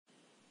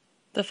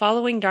The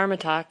following Dharma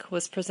talk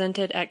was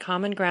presented at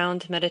Common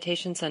Ground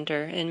Meditation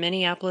Center in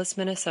Minneapolis,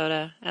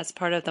 Minnesota, as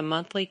part of the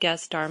monthly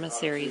guest Dharma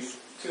series.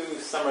 Two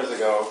summers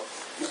ago,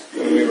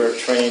 when we were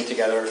training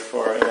together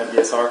for an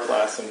MBSR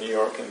class in New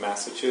York and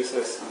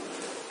Massachusetts,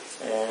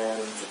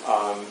 and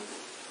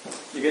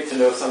you get to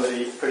know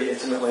somebody pretty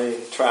intimately,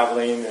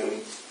 traveling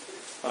and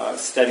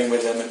studying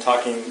with them and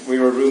talking. We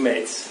were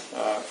roommates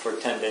for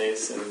 10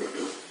 days, and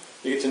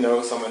you get to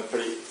know someone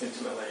pretty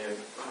intimately.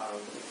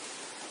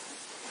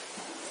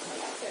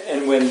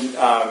 And when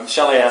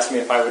Shelley asked me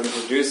if I would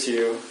introduce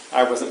you,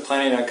 I wasn't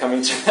planning on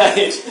coming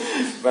tonight,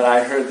 but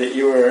I heard that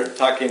you were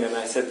talking, and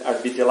I said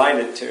I'd be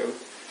delighted to.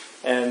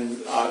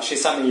 And she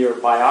sent me your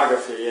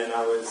biography, and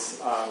I was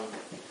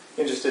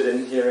interested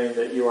in hearing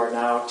that you are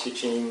now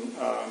teaching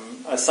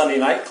a Sunday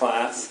night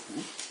class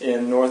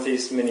in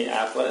Northeast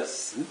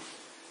Minneapolis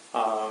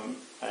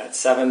at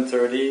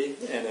 7:30,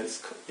 and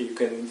you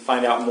can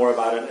find out more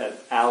about it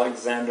at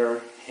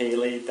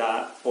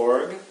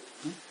alexanderhaley.org.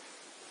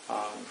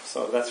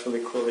 So that's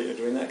really cool that you're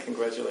doing that.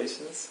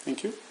 Congratulations.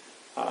 Thank you.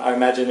 I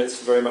imagine it's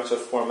very much a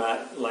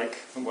format like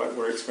what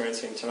we're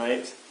experiencing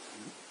tonight.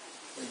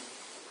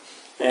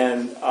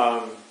 And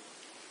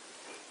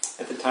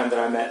at the time that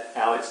I met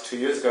Alex 2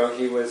 years ago,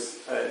 he was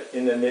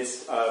in the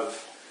midst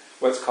of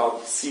what's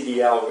called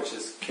CDL, which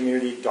is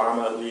Community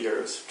Dharma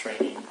Leaders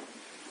Training,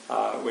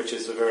 which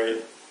is a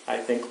very, I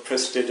think,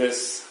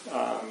 prestigious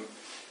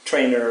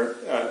trainer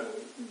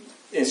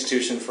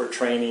institution for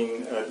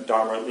training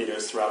Dharma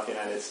leaders throughout the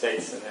United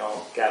States, and they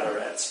all gather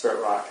at Spirit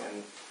Rock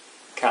in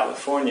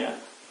California.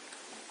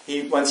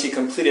 Once he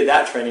completed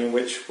that training,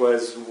 which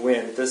was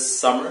when? This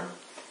summer?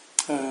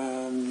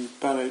 I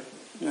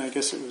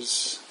guess it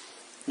was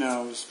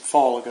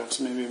fall ago,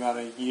 so maybe about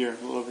a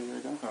little over a year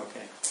ago.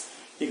 Okay.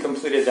 He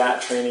completed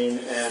that training,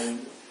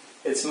 and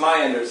it's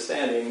my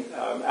understanding,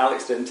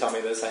 Alex didn't tell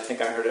me this, I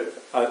think I heard it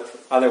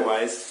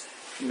otherwise,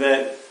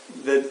 that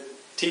the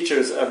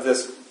teachers of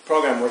this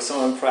program were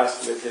so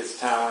impressed with his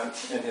talent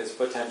and his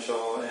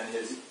potential and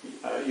his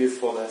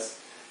youthfulness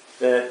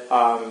that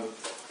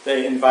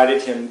they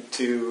invited him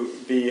to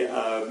be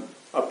a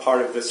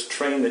part of this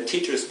Train the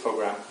Teachers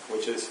program,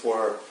 which is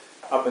for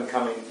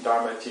up-and-coming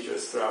Dharma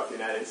teachers throughout the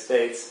United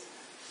States.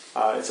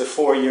 It's a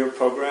 4-year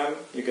program.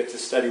 You get to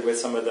study with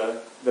some of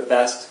the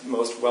best,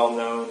 most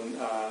well-known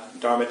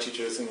Dharma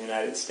teachers in the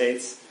United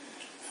States.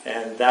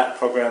 And that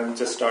program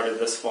just started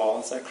this fall.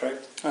 Is that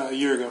correct? A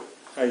year ago.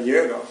 A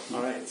year ago.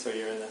 All right. So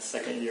you're in the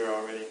second year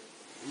already.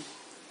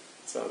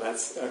 So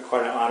that's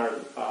quite an honor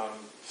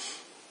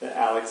that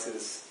Alex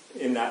is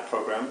in that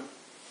program.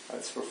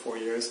 That's for 4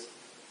 years.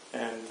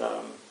 And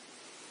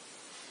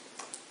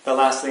the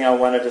last thing I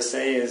wanted to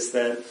say is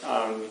that,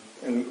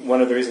 and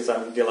one of the reasons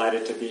I'm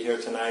delighted to be here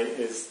tonight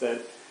is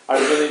that I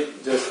really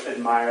just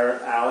admire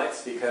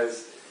Alex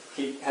because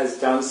he has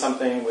done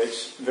something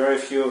which very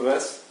few of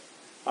us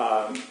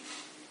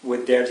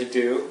would dare to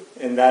do,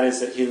 and that is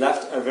that he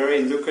left a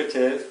very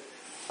lucrative,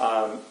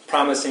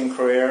 promising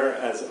career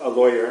as a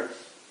lawyer,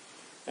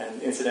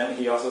 and incidentally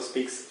he also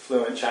speaks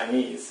fluent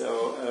Chinese.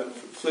 So a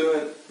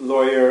fluent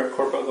lawyer,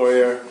 corporate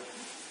lawyer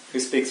who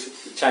speaks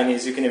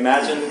Chinese, you can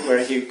imagine where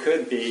he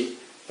could be,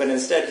 but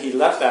instead he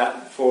left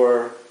that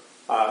for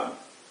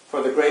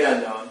the great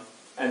unknown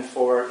and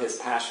for his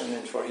passion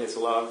and for his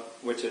love,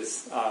 which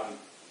is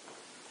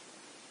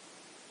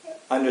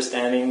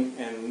understanding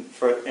and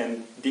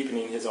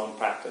deepening his own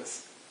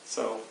practice.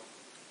 So,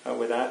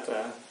 with that,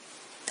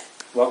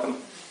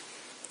 welcome.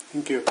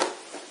 Thank you.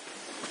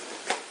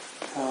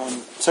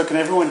 So, can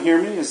everyone hear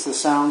me? Is the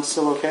sound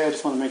still okay? I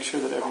just want to make sure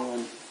that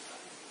everyone.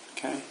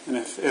 Okay. And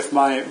if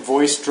my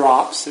voice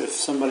drops, if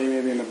somebody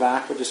maybe in the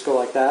back would just go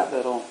like that,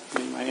 that'll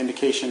be my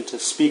indication to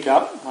speak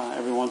up.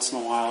 Every once in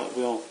a while,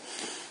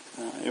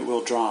 it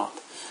will drop.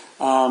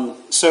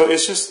 So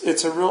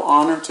it's a real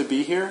honor to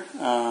be here.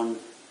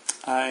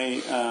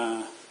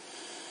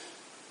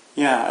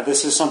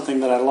 This is something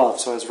that I love.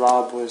 So as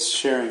Rob was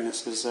sharing,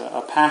 this is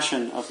a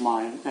passion of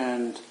mine,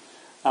 and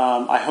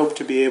I hope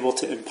to be able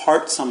to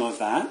impart some of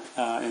that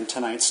in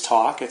tonight's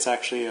talk. It's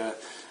actually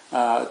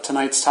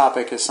tonight's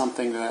topic is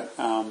something that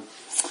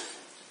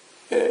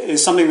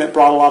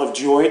brought a lot of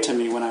joy to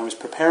me when I was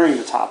preparing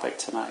the topic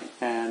tonight,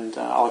 and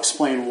I'll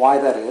explain why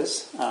that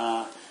is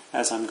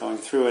as I'm going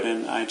through it,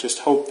 and I just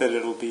hope that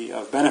it'll be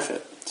of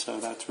benefit. So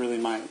that's really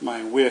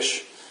my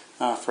wish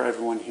for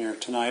everyone here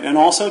tonight. And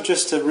also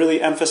just to really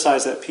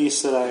emphasize that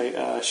piece that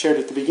I shared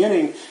at the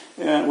beginning,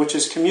 which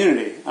is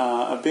community.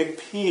 A big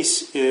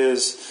piece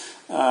is,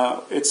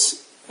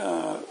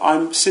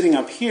 I'm sitting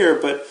up here,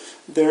 but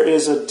there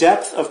is a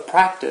depth of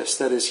practice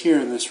that is here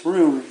in this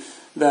room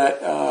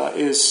that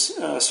is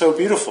so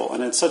beautiful,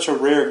 and it's such a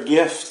rare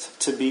gift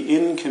to be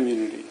in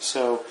community.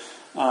 So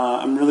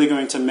I'm really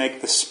going to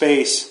make the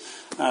space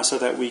so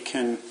that we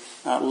can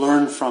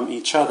learn from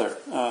each other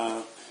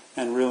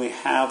and really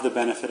have the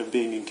benefit of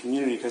being in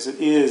community, because it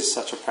is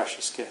such a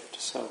precious gift.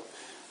 So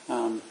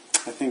I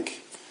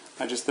think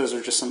those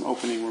are just some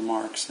opening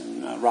remarks.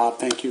 And Rob,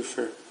 thank you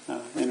for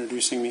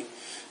introducing me.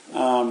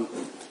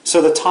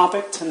 So the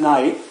topic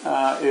tonight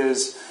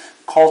is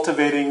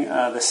cultivating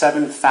the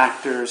 7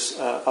 factors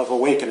of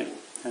awakening.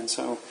 And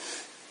so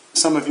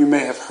some of you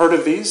may have heard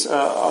of these,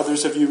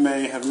 others of you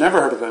may have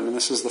never heard of them, and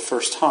this is the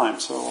first time.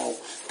 So I'll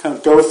kind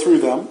of go through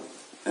them.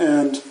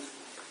 And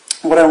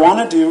what I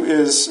want to do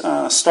is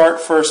start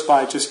first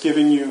by just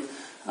giving you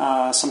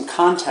some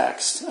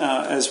context,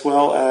 as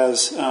well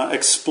as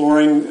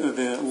exploring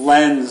the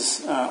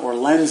lens or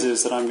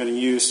lenses that I'm going to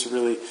use to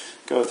really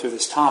go through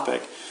this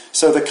topic.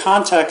 So the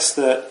context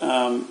that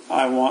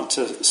I want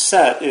to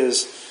set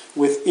is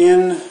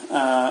within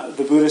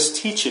the Buddhist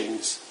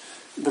teachings.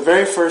 The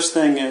very first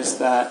thing is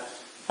that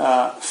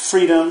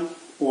freedom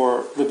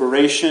or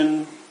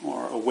liberation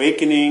or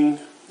awakening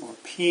or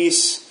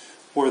peace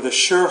or the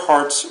sure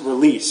heart's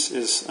release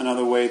is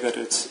another way that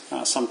it's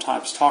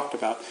sometimes talked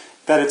about,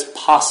 that it's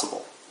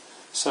possible.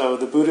 So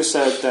the Buddha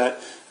said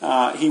that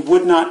he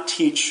would not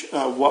teach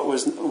what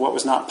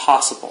was not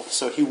possible.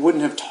 So he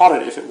wouldn't have taught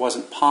it if it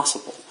wasn't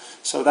possible.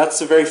 So that's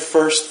the very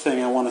first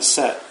thing I want to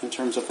set in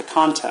terms of the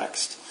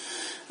context.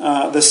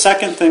 The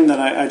second thing that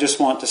I just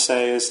want to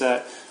say is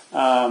that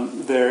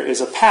there is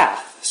a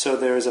path. So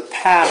there is a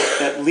path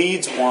that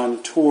leads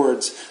one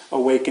towards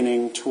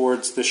awakening,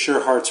 towards the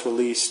sure heart's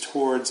release,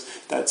 towards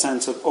that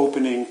sense of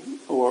opening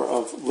or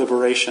of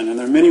liberation. And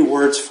there are many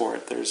words for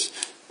it. There's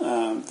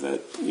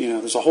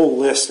there's a whole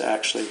list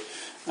actually.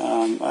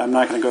 I'm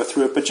not going to go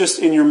through it, but just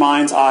in your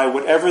mind's eye,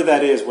 whatever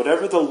that is,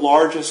 whatever the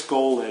largest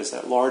goal is,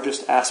 that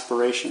largest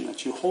aspiration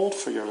that you hold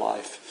for your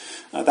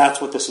life,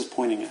 that's what this is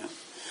pointing at.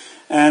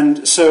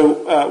 And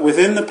so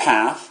within the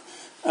path,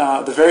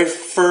 the very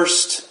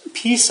first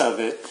piece of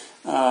it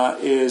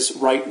is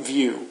right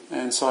view.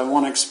 And so I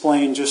want to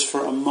explain just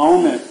for a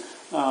moment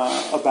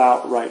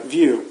about right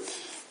view.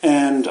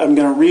 And I'm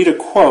going to read a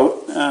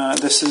quote.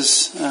 This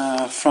is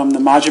from the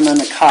Majjhima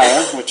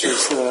Nikaya, which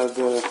is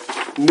the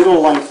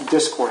middle-length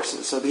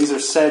discourses. So these are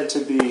said to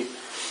be,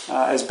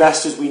 as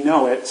best as we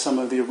know it, some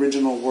of the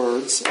original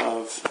words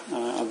of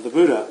the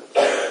Buddha.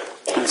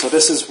 And so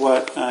this is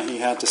what he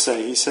had to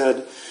say. He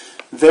said,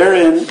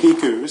 "Therein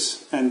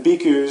bhikkhus," and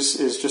bhikkhus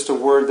is just a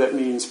word that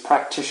means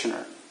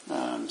practitioner.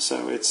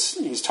 So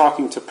he's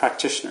talking to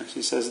practitioners.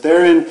 He says,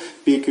 "Therein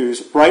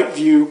bhikkhus, right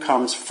view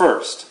comes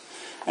first."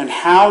 And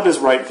how does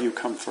right view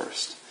come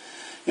first?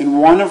 In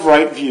one of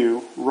right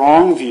view,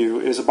 wrong view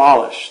is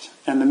abolished,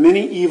 and the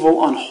many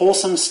evil,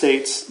 unwholesome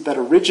states that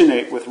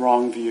originate with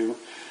wrong view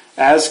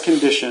as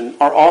condition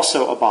are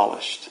also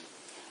abolished,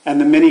 and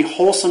the many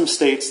wholesome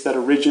states that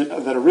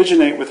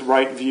originate with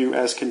right view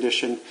as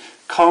condition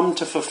come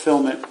to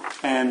fulfillment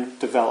and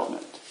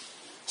development.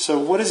 So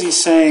what is he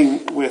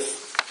saying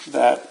with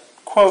that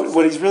quote?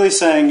 What he's really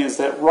saying is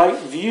that right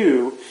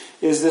view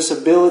is this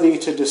ability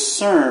to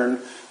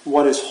discern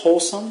what is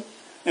wholesome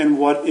and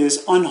what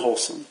is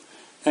unwholesome.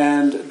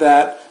 And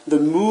that the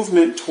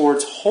movement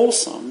towards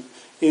wholesome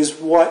is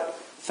what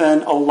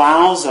then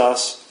allows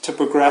us to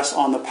progress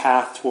on the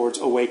path towards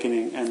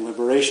awakening and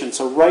liberation.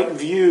 So right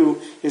view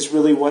is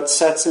really what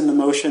sets in the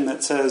motion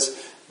that says,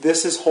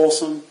 this is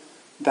wholesome,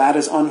 that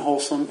is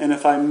unwholesome, and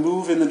if I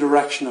move in the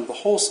direction of the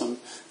wholesome,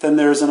 then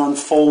there's an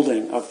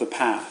unfolding of the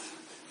path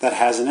that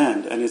has an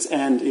end, and its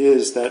end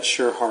is that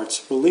sure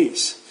heart's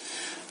release.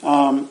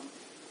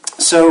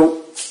 So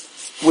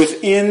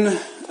within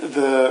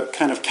the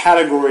kind of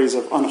categories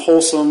of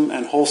unwholesome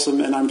and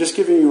wholesome, and I'm just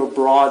giving you a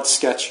broad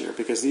sketch here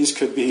because these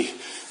could be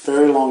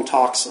very long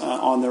talks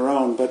on their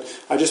own, but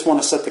I just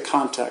want to set the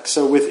context.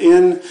 So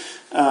within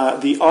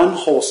the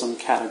unwholesome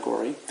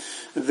category,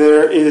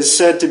 there is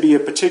said to be a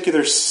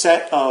particular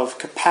set of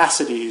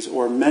capacities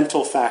or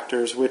mental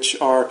factors which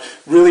are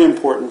really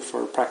important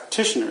for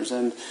practitioners,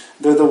 and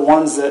they're the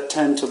ones that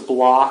tend to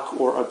block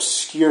or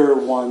obscure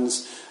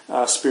one's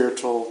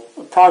spiritual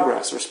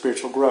progress or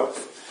spiritual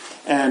growth.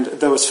 And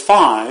those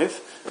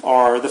 5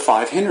 are the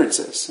 5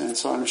 hindrances. And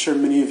so I'm sure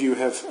many of you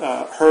have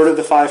heard of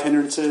the 5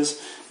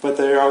 hindrances, but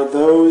there are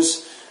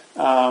those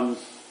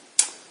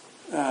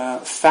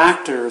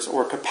factors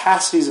or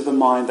capacities of the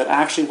mind that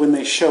actually, when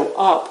they show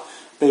up,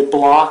 they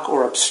block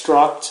or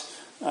obstruct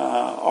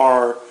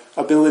our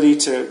ability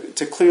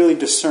to clearly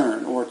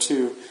discern or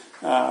to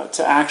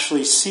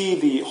actually see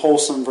the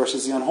wholesome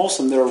versus the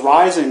unwholesome. Their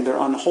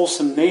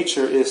unwholesome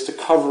nature is to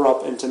cover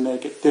up and to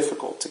make it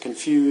difficult, to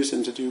confuse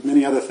and to do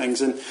many other things.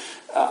 And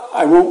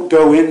I won't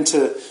go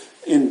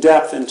in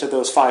depth into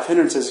those 5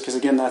 hindrances because,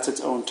 again, that's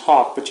its own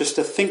talk, but just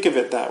to think of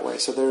it that way.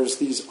 So there's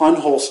these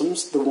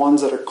unwholesomes, the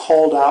ones that are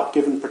called out,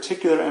 given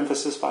particular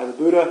emphasis by the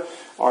Buddha,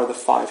 are the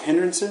 5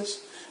 hindrances.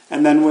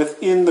 And then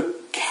within the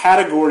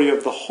category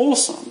of the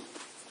wholesome,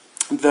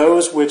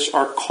 those which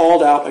are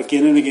called out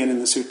again and again in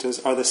the suttas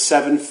are the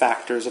 7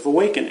 factors of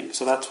awakening.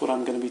 So that's what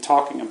I'm going to be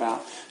talking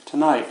about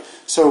tonight.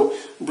 So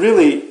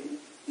really,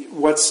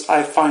 what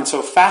I find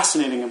so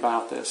fascinating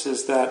about this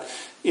is that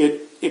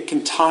it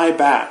can tie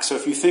back. So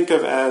if you think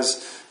of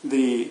as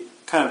the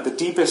kind of the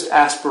deepest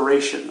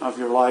aspiration of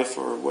your life,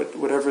 or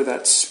whatever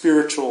that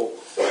spiritual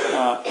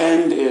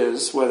end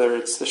is, whether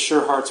it's the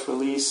sure heart's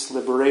release,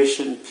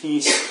 liberation,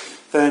 peace,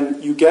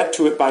 then you get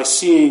to it by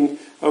seeing,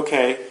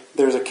 okay,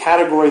 there's a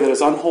category that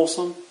is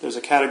unwholesome, there's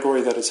a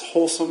category that is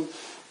wholesome,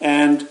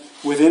 and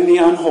within the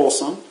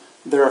unwholesome,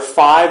 there are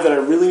 5 that I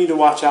really need to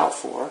watch out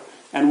for,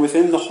 and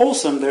within the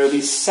wholesome, there are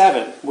these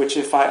 7, which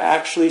if I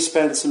actually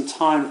spend some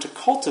time to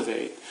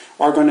cultivate,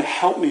 are going to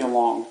help me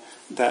along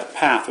that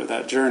path or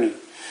that journey.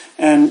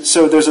 And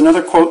so there's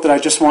another quote that I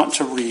just want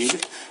to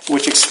read,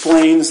 which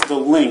explains the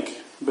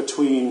link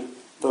between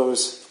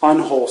those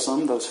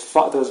unwholesome, those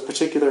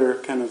particular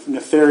kind of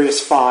nefarious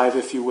 5,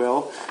 if you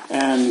will,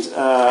 and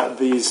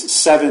these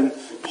 7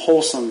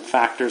 wholesome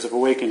factors of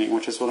awakening,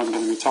 which is what I'm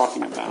going to be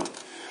talking about.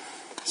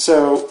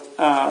 So,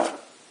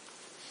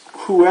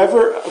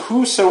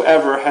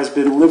 whosoever has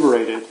been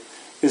liberated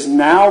is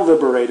now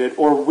liberated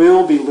or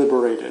will be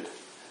liberated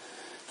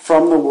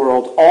from the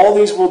world. All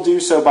these will do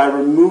so by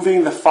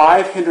removing the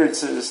 5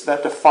 hindrances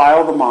that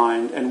defile the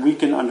mind and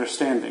weaken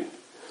understanding,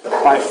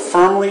 by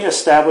firmly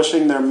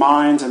establishing their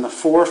minds in the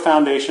 4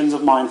 foundations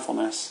of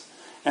mindfulness,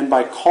 and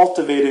by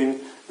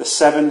cultivating the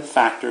 7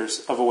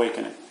 factors of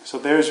awakening. So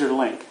there's your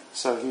link.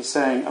 So he's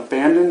saying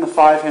abandon the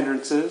 5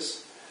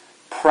 hindrances,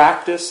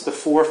 practice the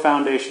 4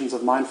 foundations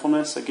of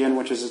mindfulness, again,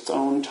 which is its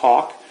own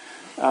talk.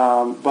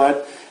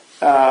 But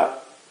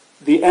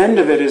the end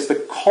of it is the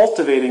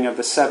cultivating of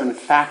the 7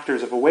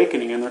 factors of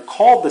awakening. And they're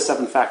called the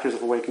 7 factors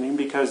of awakening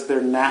because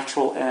their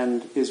natural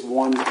end is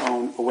one's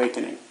own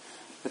awakening.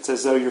 It's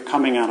as though you're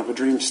coming out of a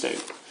dream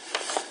state.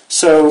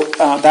 So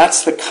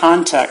that's the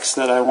context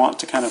that I want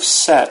to kind of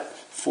set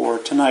for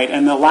tonight.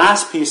 And the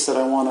last piece that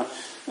I want to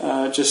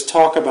just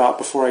talk about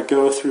before I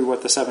go through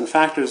what the 7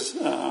 factors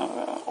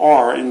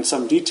are in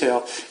some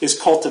detail is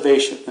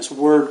cultivation, this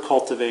word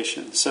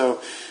cultivation. So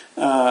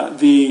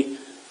the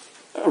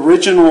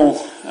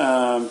original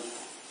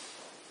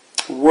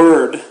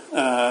word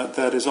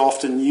that is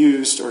often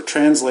used or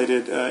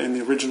translated in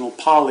the original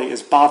Pali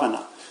is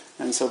bhavana.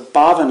 And so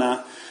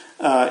bhavana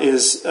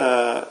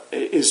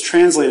is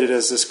translated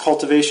as this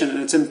cultivation, and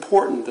it's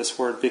important, this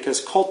word, because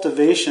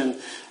cultivation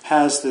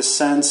has this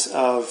sense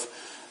of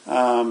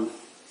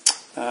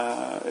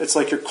it's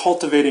like you're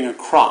cultivating a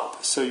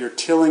crop. So you're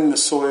tilling the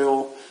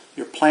soil,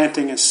 you're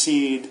planting a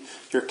seed,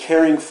 you're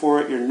caring for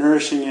it, you're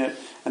nourishing it,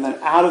 and then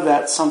out of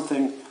that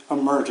something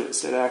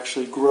emerges. It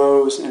actually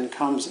grows and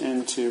comes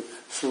into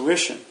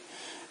fruition.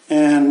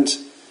 And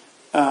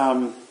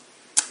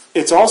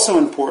it's also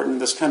important,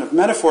 this kind of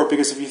metaphor,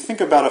 because if you think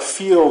about a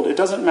field, it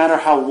doesn't matter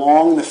how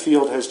long the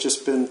field has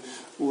just been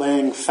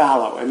laying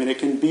fallow. I mean, it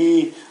can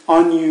be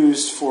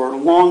unused for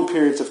long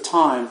periods of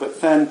time,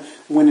 but then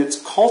when it's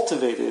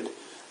cultivated,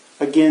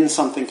 again,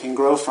 something can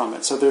grow from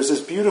it. So there's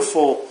this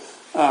beautiful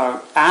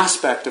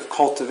aspect of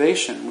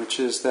cultivation, which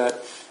is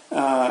that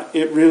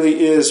it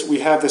really is, we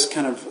have this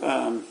kind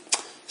of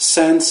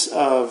sense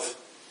of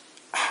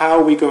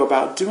how we go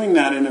about doing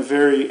that in a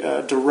very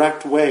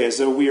direct way, as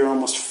though we are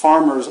almost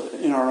farmers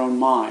in our own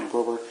mind,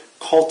 where we're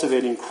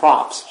cultivating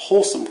crops,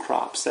 wholesome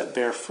crops that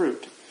bear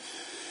fruit.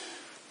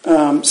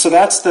 So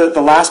that's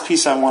the last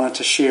piece I wanted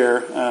to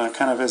share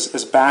kind of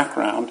as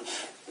background.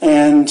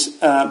 And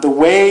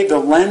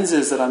the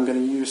lenses that I'm going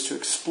to use to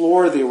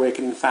explore the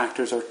awakening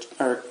factors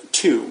are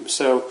 2.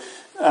 So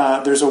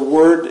there's a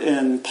word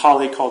in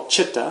Pali called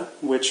chitta,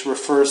 which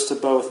refers to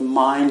both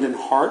mind and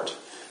heart.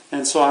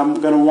 And so I'm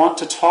going to want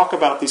to talk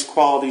about these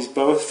qualities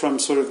both from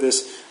sort of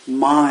this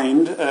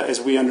mind,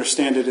 as we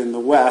understand it in the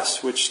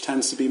West, which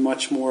tends to be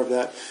much more of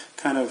that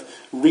kind of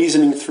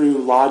reasoning through,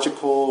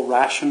 logical,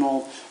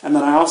 rational. And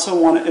then I also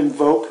want to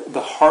invoke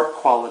the heart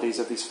qualities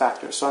of these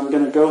factors. So I'm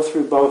going to go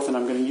through both, and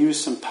I'm going to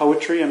use some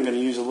poetry. I'm going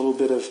to use a little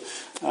bit of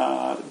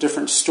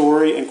different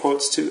story and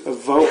quotes to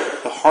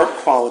evoke the heart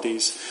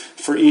qualities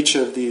for each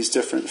of these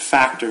different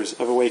factors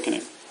of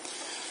awakening.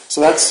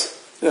 So that's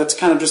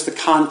kind of just the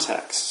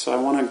context. So I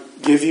want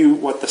to give you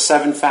what the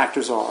 7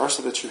 factors are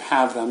so that you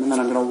have them, and then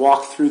I'm going to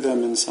walk through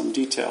them in some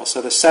detail.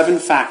 So the 7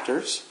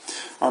 factors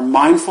are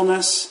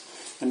mindfulness,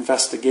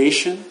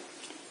 investigation,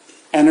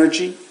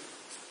 energy,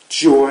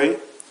 joy,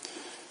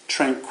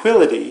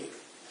 tranquility,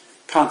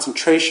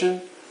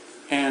 concentration,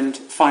 and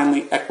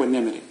finally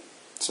equanimity.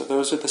 So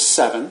those are the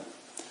 7.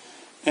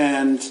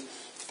 And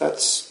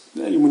that's,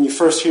 when you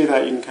first hear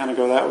that, you can kind of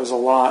go, that was a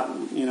lot.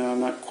 I'm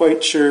not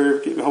quite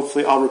sure.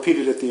 Hopefully I'll repeat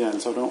it at the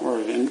end, so don't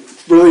worry. And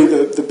really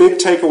the big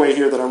takeaway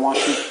here that I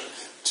want you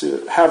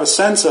to have a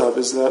sense of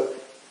is that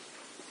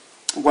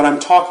what I'm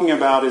talking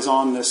about is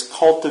on this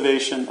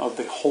cultivation of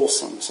the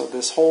wholesome. So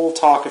this whole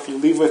talk, if you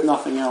leave with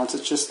nothing else,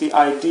 it's just the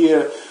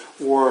idea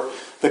or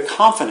the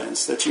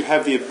confidence that you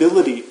have the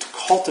ability to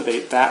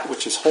cultivate that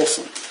which is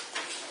wholesome.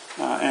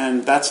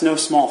 And that's no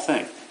small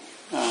thing.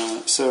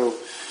 So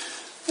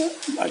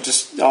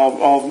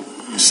I'll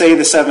say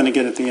the 7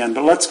 again at the end,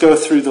 but let's go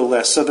through the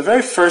list. So the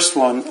very first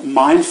one,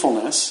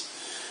 mindfulness.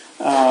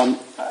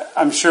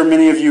 I'm sure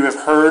many of you have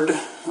heard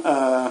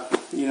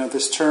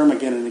this term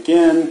again and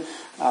again.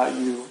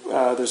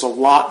 There's a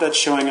lot that's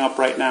showing up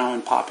right now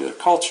in popular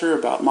culture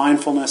about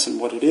mindfulness and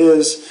what it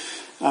is.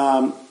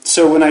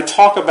 So when I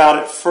talk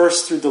about it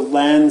first through the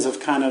lens of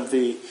kind of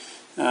the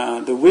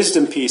the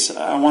wisdom piece,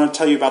 I want to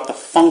tell you about the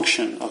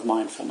function of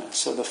mindfulness.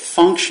 So the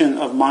function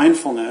of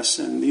mindfulness,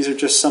 and these are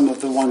just some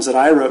of the ones that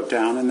I wrote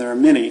down, and there are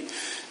many,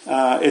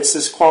 it's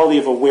this quality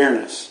of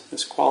awareness,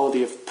 this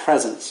quality of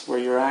presence, where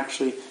you're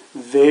actually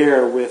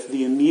there with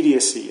the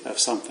immediacy of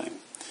something.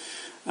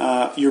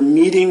 You're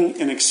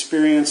meeting an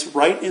experience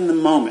right in the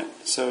moment.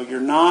 So you're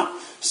not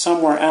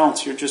somewhere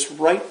else, you're just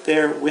right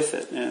there with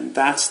it. And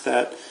that's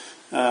that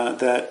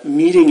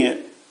meeting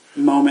it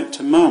moment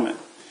to moment.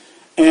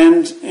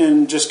 And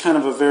in just kind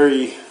of a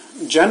very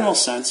general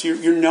sense,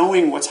 you're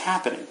knowing what's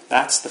happening.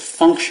 That's the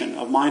function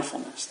of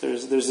mindfulness.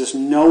 There's this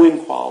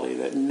knowing quality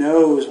that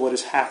knows what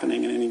is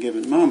happening in any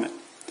given moment.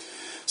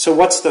 So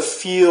what's the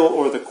feel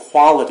or the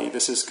quality?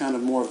 This is kind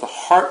of more of the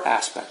heart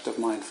aspect of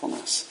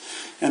mindfulness.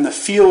 And the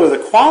feel or the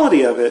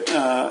quality of it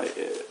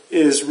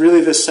is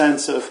really the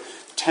sense of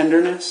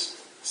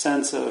tenderness,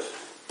 sense of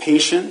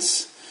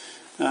patience,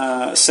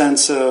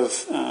 sense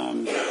of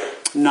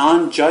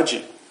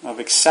non-judging, of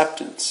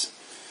acceptance.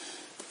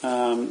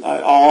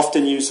 I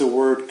often use the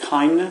word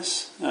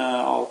kindness.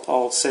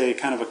 I'll say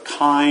kind of a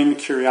kind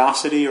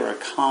curiosity or a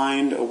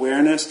kind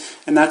awareness.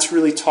 And that's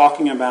really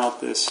talking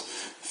about this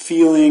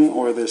feeling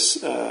or this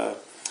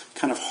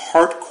kind of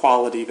heart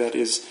quality that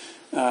is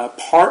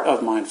part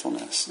of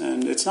mindfulness.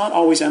 And it's not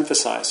always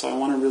emphasized, so I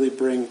want to really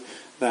bring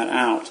that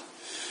out.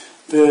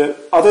 The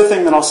other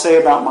thing that I'll say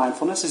about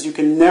mindfulness is you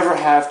can never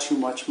have too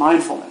much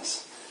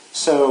mindfulness.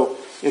 So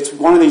it's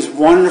one of these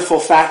wonderful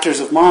factors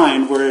of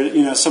mind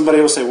where somebody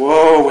will say,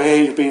 "Whoa,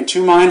 wait, you're being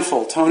too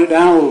mindful. Tone it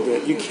down a little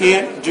bit." You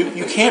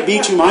can't be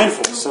too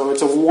mindful. So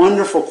it's a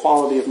wonderful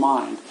quality of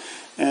mind,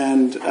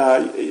 and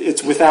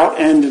it's without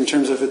end in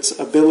terms of its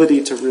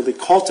ability to really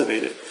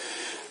cultivate it.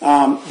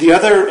 The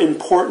other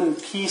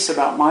important piece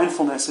about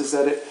mindfulness is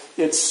that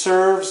it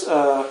serves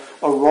a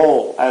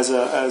role as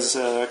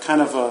a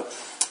kind of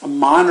a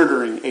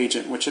monitoring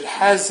agent, which it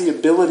has the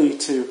ability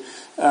to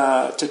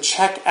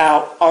check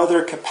out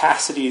other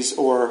capacities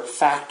or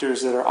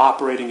factors that are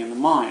operating in the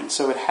mind.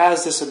 So it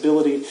has this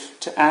ability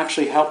to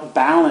actually help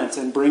balance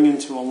and bring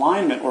into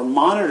alignment or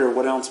monitor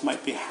what else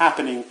might be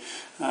happening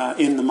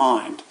in the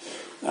mind.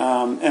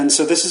 And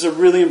so this is a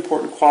really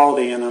important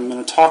quality, and I'm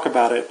going to talk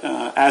about it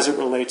as it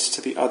relates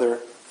to the other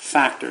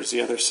factors,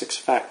 the other 6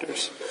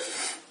 factors.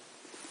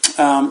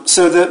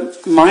 So the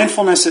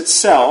mindfulness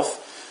itself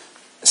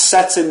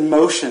sets in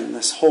motion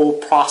this whole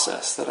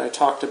process that I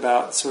talked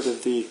about, sort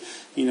of the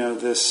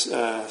this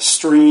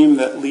stream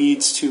that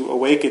leads to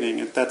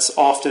awakening. That's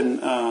often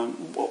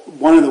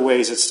one of the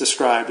ways it's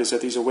described is that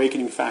these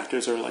awakening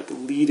factors are like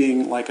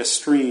leading like a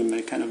stream.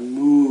 They kind of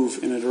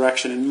move in a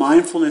direction, and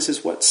mindfulness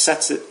is what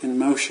sets it in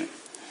motion.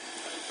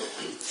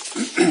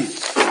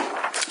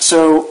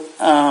 So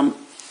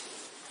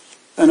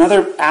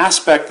another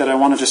aspect that I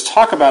want to just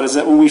talk about is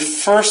that when we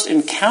first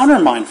encounter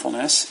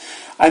mindfulness,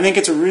 I think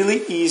it's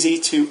really easy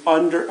to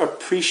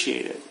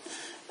underappreciate it.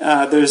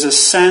 There's a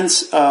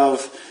sense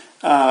of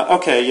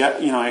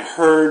I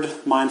heard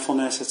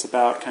mindfulness. It's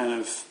about kind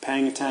of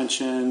paying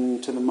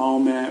attention to the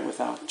moment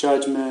without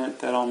judgment.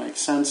 That all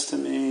makes sense to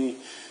me.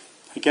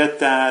 I get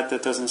that.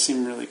 That doesn't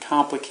seem really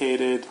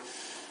complicated.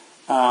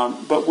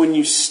 But when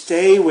you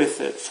stay with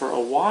it for a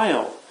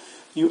while,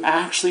 you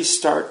actually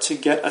start to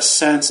get a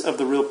sense of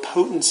the real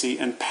potency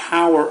and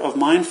power of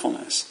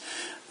mindfulness.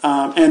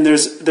 And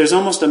there's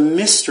almost a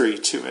mystery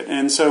to it.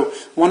 And so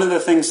one of the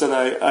things that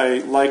I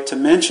like to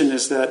mention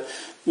is that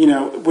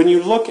when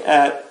you look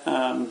at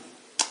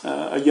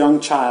a young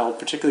child,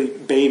 particularly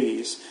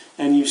babies,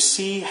 and you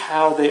see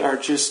how they are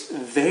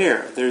just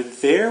there. They're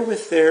there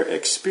with their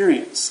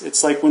experience.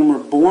 It's like when we're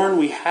born,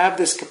 we have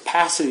this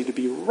capacity to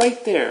be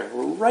right there.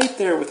 We're right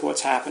there with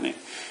what's happening.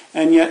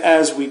 And yet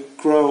as we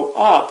grow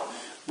up,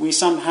 we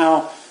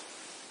somehow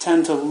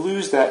tend to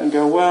lose that and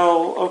go,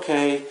 well,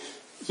 okay,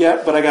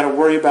 yeah, but I got to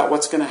worry about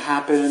what's going to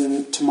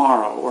happen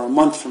tomorrow or a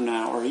month from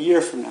now or a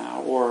year from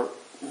now, or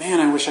man,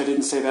 I wish I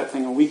didn't say that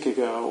thing a week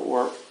ago,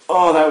 or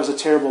oh, that was a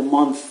terrible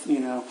month,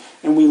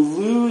 and we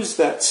lose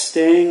that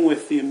staying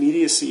with the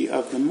immediacy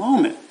of the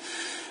moment.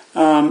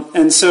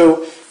 And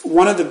so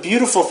one of the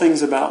beautiful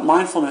things about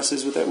mindfulness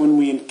is that when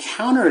we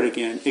encounter it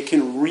again, it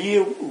can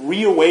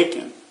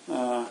reawaken,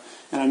 and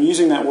I'm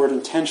using that word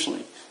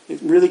intentionally. It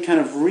really kind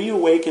of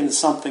reawakens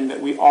something that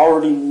we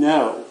already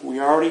know. We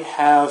already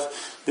have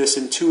this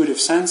intuitive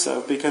sense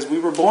of, because we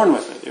were born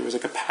with it. It was a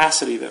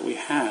capacity that we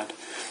had.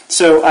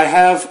 So I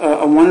have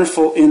a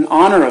wonderful, in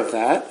honor of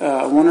that,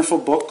 a wonderful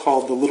book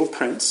called The Little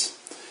Prince.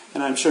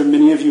 And I'm sure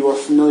many of you are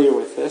familiar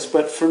with this.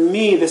 But for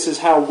me, this is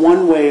how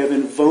one way of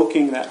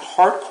invoking that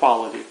heart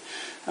quality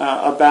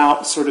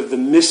about sort of the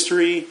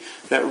mystery,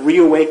 that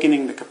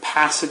reawakening the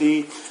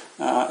capacity,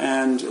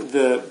 and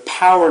the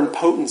power and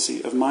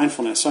potency of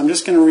mindfulness. So I'm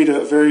just going to read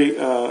a very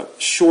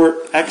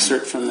short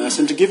excerpt from this.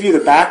 And to give you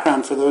the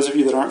background for those of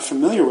you that aren't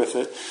familiar with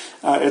it,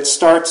 it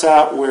starts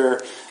out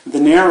where the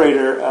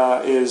narrator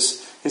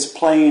his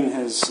plane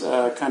has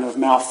kind of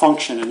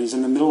malfunctioned, and he's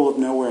in the middle of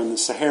nowhere in the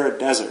Sahara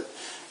Desert.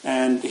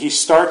 And he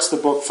starts the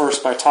book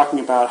first by talking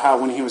about how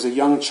when he was a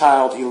young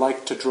child he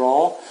liked to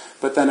draw,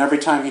 but then every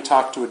time he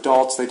talked to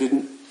adults, they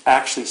didn't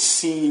actually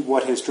see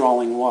what his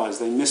drawing was.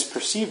 They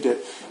misperceived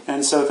it,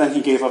 and so then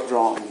he gave up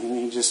drawing, and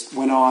he just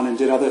went on and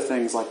did other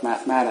things like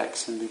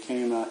mathematics and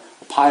became a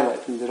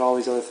pilot and did all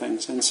these other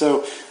things. And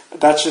so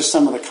that's just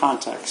some of the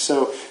context.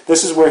 So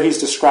this is where he's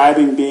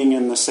describing being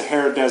in the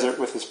Sahara Desert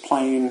with his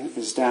plane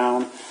is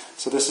down.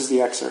 So this is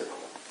the excerpt.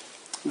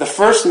 The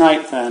first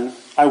night, then,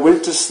 I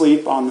went to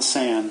sleep on the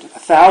sand,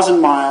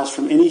 1,000 miles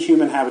from any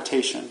human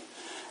habitation.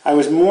 I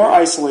was more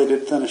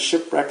isolated than a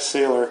shipwrecked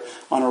sailor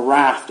on a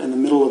raft in the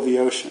middle of the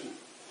ocean.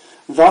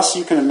 Thus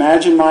you can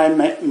imagine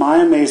my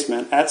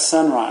amazement at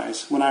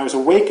sunrise when I was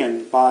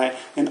awakened by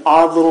an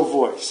odd little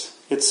voice.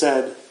 It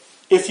said,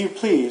 "If you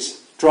please,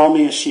 draw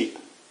me a sheep."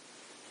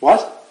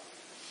 What?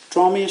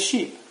 Draw me a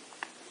sheep.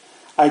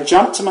 I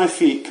jumped to my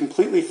feet,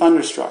 completely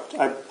thunderstruck.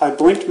 I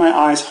blinked my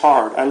eyes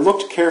hard. I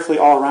looked carefully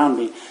all around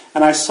me,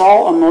 and I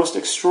saw a most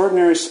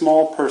extraordinary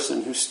small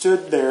person who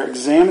stood there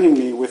examining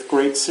me with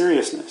great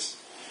seriousness.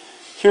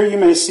 Here you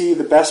may see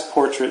the best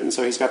portrait, and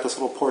so he's got this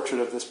little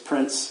portrait of this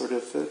prince sort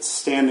of that's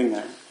standing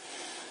there,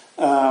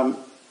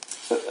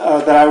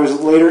 that I was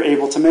later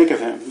able to make of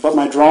him. But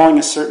my drawing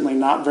is certainly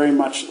not very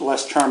much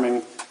less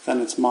charming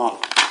than its model.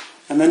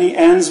 And then he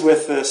ends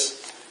with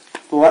this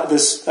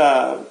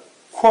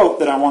quote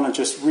that I want to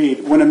just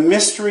read. When a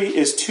mystery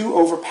is too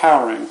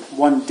overpowering,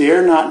 one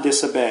dare not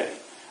disobey.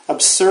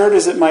 Absurd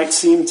as it might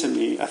seem to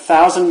me,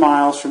 1,000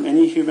 miles from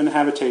any human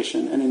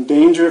habitation and in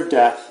danger of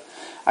death,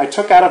 I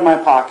took out of my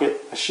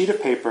pocket a sheet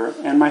of paper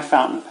and my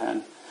fountain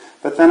pen.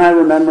 But then I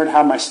remembered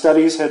how my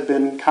studies had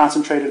been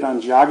concentrated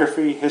on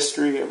geography,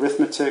 history,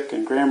 arithmetic,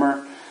 and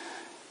grammar.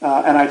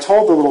 And I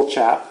told the little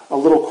chap, a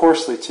little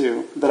coarsely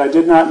too, that I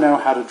did not know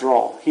how to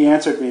draw. He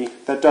answered me,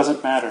 "That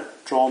doesn't matter.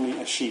 Draw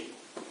me a sheep."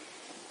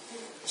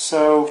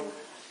 So,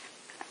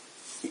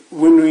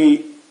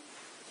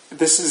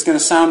 this is going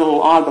to sound a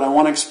little odd, but I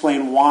want to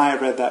explain why I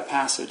read that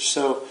passage.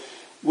 So,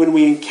 when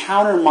we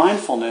encounter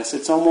mindfulness,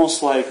 it's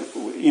almost like,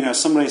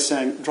 somebody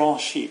saying, "Draw a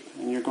sheep."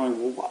 And you're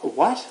going, well,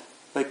 what?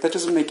 Like, that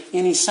doesn't make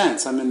any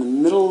sense. I'm in the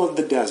middle of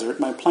the desert.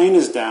 My plane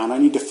is down. I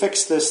need to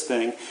fix this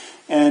thing.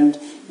 And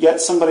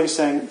yet somebody's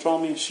saying, "Draw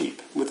me a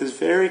sheep," with this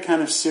very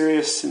kind of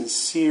serious,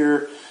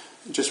 sincere,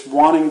 just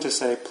wanting to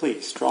say,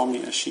 "Please, draw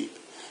me a sheep."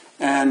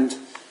 And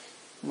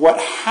what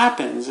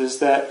happens is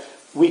that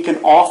we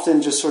can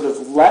often just sort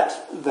of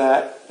let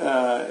that,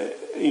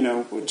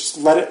 just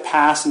let it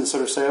pass and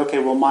sort of say, okay,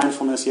 well,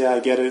 mindfulness, yeah, I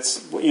get it.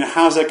 It's,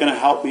 how's that going to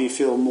help me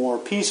feel more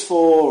peaceful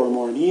or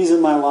more at ease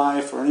in my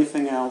life or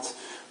anything else?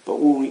 But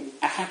when we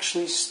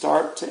actually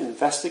start to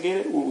investigate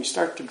it, when we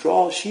start to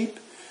draw a sheep,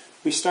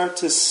 we start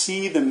to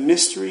see the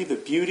mystery, the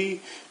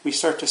beauty. We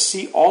start to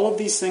see all of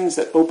these things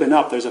that open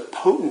up. There's a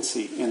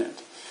potency in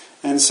it.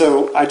 And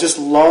so I just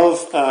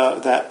love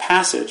that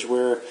passage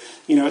where,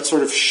 it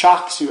sort of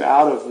shocks you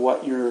out of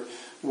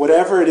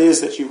whatever it is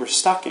that you were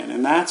stuck in.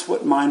 And that's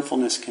what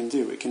mindfulness can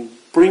do. It can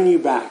bring you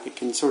back. It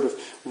can sort of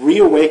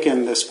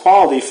reawaken this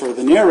quality for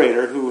the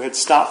narrator who had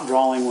stopped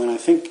drawing when I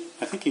think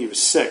he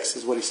was 6,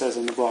 is what he says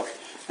in the book.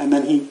 And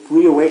then he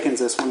reawakens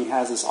this when he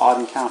has this odd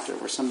encounter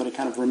where somebody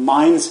kind of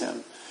reminds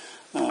him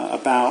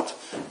about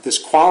this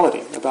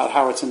quality, about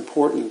how it's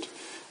important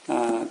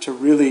to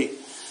really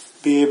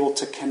be able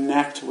to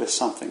connect with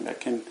something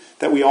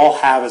that we all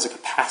have as a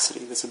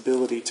capacity, this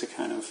ability to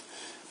kind of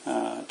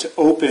to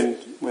open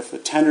with a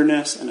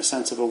tenderness and a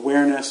sense of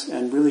awareness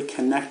and really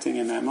connecting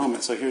in that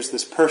moment. So here's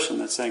this person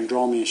that's saying,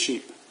 "Draw me a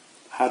sheep."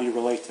 How do you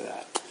relate to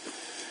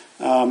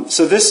that?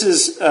 So this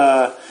is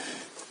a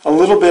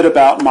little bit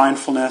about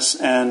mindfulness,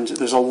 and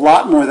there's a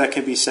lot more that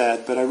could be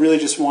said, but I really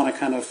just want to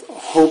kind of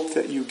hope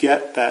that you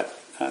get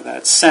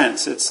that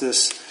sense. It's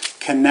this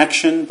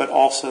connection, but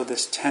also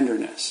this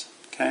tenderness,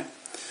 okay?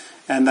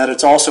 And that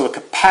it's also a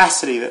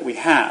capacity that we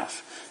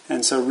have.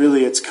 And so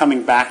really it's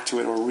coming back to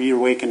it or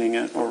reawakening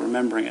it or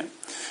remembering it.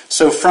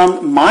 So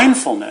from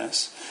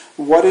mindfulness,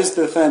 what is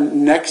the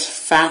then next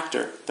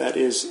factor that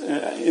is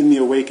in the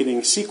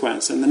awakening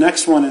sequence? And the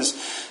next one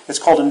it's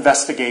called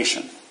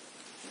investigation.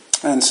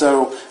 And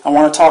so I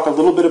want to talk a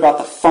little bit about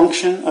the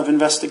function of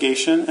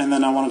investigation, and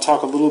then I want to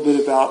talk a little bit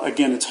about,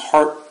 again, its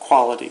heart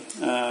quality,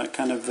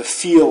 kind of the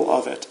feel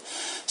of it.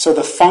 So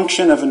the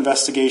function of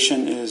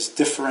investigation is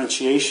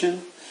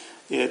differentiation.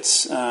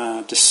 It's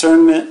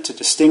discernment, to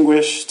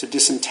distinguish, to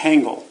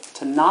disentangle,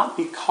 to not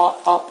be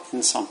caught up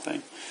in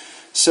something.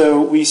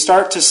 So we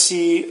start to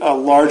see a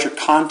larger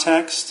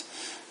context.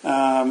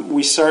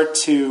 We start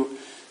to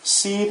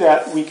see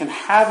that we can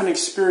have an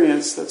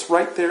experience that's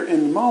right there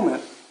in the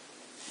moment.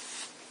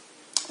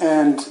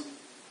 And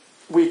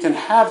we can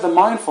have the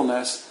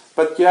mindfulness,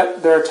 but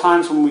yet there are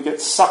times when we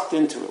get sucked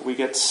into it. We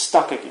get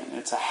stuck again.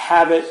 It's a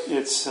habit.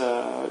 It's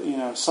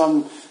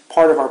some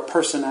part of our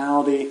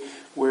personality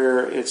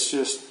where it's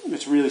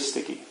really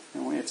sticky.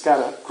 And it's got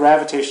a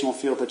gravitational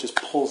field that just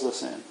pulls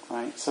us in,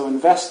 right? So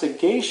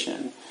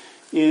investigation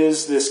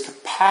is this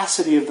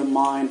capacity of the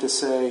mind to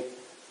say,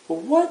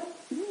 well,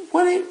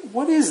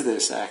 what is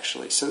this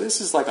actually? So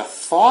this is like a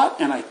thought,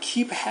 and I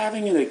keep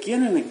having it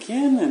again and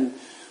again, and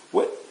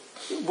what?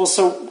 Well,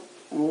 so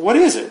what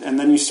is it? And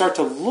then you start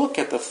to look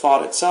at the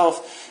thought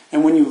itself.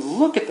 And when you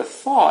look at the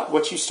thought,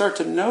 what you start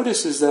to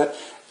notice is that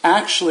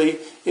actually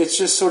it's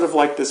just sort of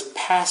like this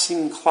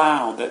passing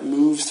cloud that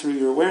moves through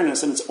your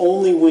awareness. And it's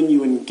only when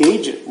you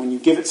engage it, when you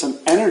give it some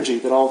energy,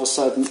 that all of a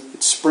sudden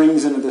it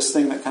springs into this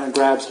thing that kind of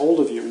grabs hold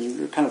of you. And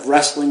you're kind of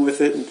wrestling with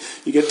it, and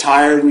you get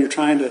tired, and you're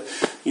trying to,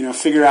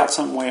 figure out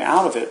some way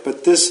out of it.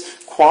 But this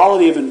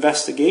quality of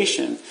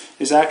investigation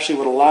is actually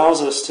what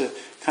allows us to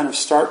kind of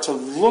start to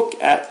look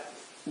at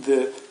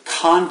the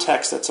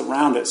context that's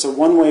around it. So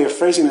one way of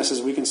phrasing this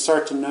is we can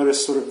start to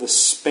notice sort of the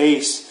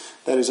space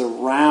that is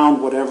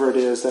around whatever it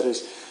is that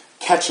is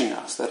catching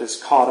us, that is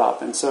caught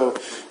up. And so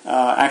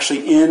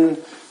actually in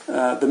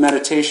the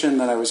meditation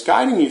that I was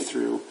guiding you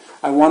through,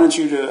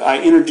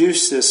 I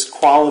introduced this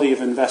quality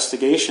of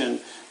investigation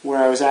where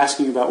I was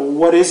asking you about, well,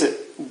 what is it?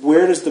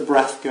 Where does the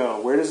breath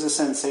go? Where does the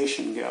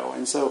sensation go?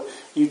 And so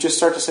you just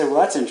start to say,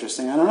 well, that's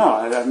interesting. I don't know.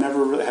 I've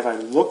never really, have I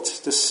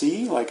looked to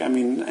see?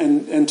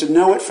 And to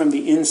know it from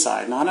the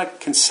inside, not a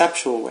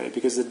conceptual way,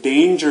 because the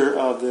danger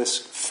of this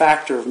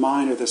factor of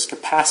mind or this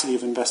capacity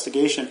of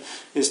investigation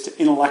is to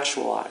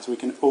intellectualize. We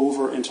can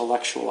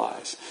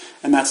over-intellectualize.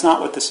 And that's not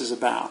what this is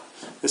about.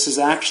 This is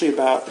actually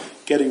about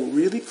getting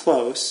really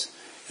close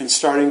and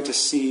starting to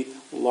see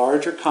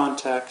larger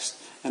context,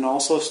 and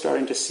also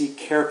starting to see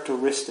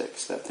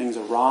characteristics, that things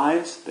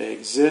arise, they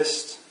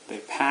exist, they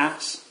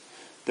pass,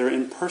 they're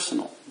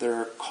impersonal,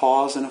 they're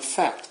cause and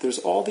effect. There's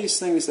all these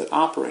things that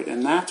operate,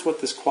 and that's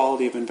what this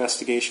quality of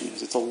investigation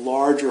is. It's a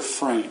larger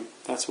frame.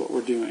 That's what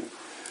we're doing.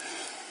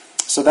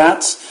 So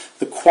that's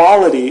the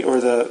quality, or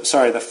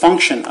the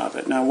function of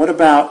it. Now what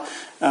about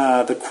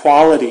the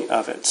quality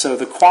of it? So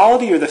the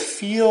quality or the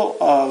feel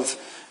of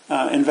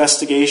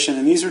investigation,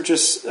 and these are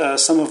just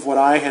some of what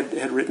I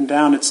had written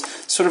down.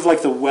 It's sort of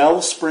like the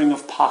wellspring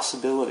of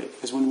possibility.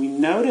 Because when we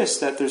notice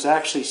that there's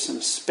actually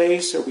some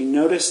space, or we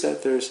notice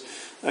that there's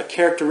a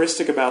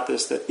characteristic about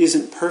this that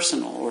isn't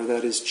personal, or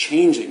that is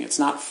changing, it's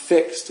not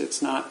fixed,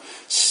 it's not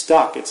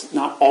stuck, it's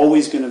not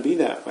always going to be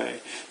that way,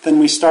 then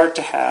we start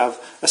to have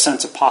a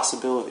sense of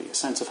possibility, a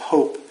sense of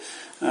hope.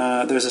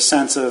 There's a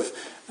sense of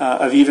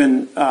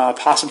even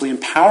possibly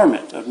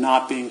empowerment, of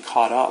not being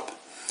caught up.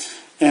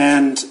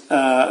 And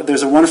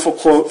there's a wonderful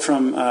quote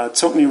from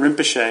Tsoknyi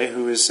Rinpoche,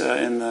 who is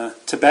in the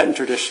Tibetan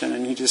tradition,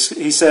 and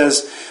he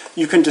says,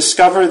 "You can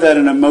discover that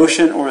an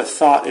emotion or a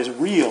thought is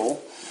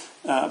real,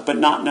 but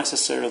not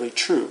necessarily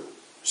true.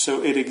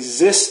 So it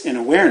exists in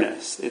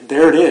awareness.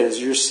 There it is.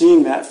 You're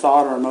seeing that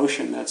thought or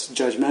emotion that's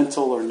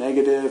judgmental or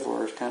negative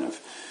or kind of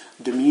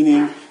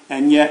demeaning,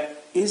 and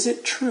yet, is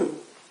it true?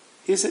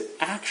 Is it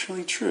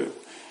actually true?"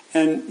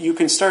 And you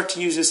can start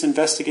to use this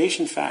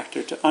investigation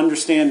factor to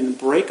understand and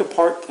break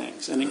apart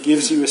things, and it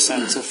gives you a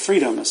sense of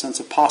freedom, a sense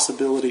of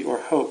possibility or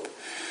hope.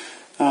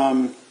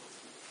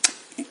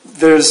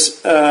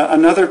 There's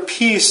another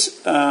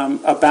piece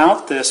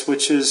about this,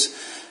 which is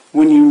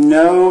when you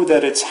know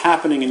that it's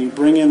happening and you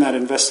bring in that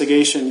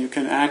investigation, you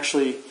can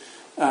actually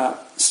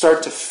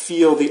start to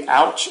feel the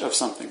ouch of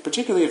something,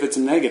 particularly if it's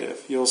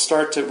negative. You'll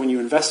start to, when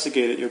you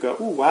investigate it, you'll go,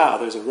 "Ooh, wow,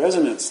 there's a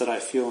resonance that I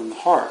feel in the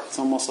heart." It's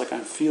almost like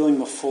I'm feeling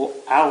the full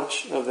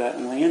ouch of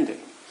that landing.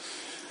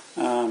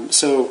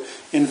 So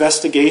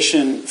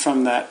investigation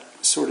from that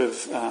sort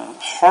of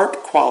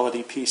heart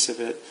quality piece of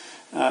it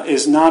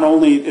is not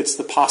only, it's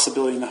the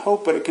possibility and the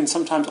hope, but it can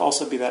sometimes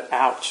also be that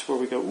ouch, where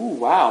we go, "Ooh,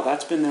 wow,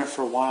 that's been there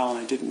for a while and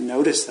I didn't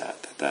notice that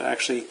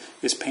actually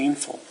is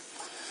painful."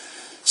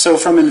 So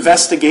from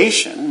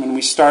investigation, when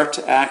we start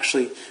to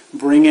actually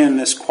bring in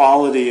this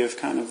quality of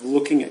kind of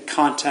looking at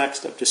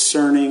context, of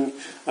discerning,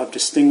 of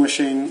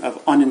distinguishing,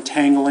 of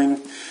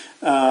unentangling,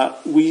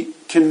 we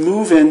can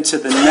move into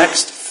the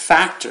next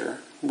factor,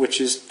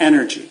 which is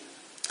energy.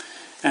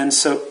 And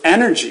so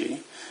energy,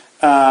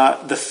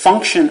 the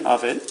function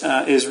of it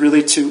is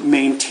really to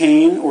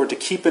maintain or to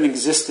keep an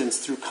existence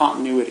through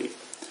continuity.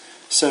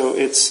 So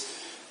it's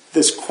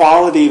this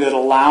quality that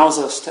allows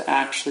us to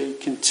actually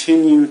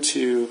continue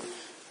to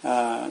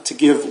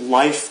give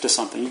life to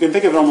something. You can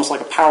think of it almost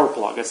like a power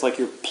plug. It's like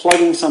you're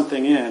plugging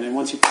something in, and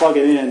once you plug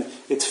it in,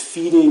 it's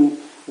feeding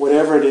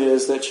whatever it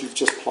is that you've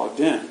just plugged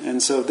in.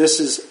 And so this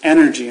is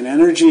energy. And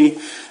energy,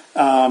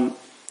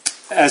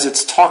 as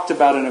it's talked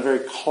about in a very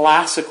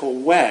classical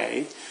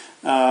way,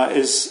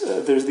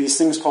 there's these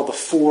things called the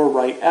 4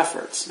 right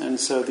efforts. And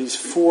so these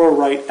 4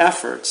 right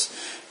efforts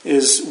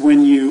is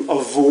when you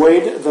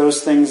avoid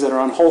those things that are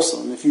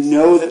unwholesome. If you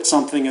know that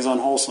something is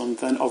unwholesome,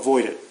 then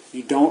avoid it.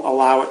 You don't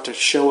allow it to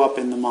show up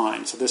in the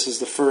mind. So this is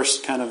the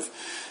first kind of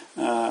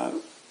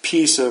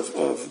piece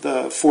of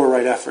the 4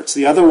 right efforts.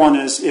 The other one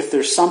is, if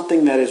there's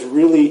something that is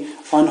really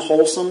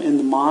unwholesome in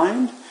the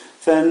mind,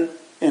 then,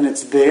 and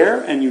it's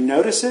there and you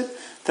notice it,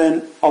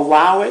 then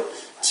allow it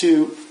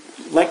to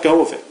let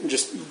go of it.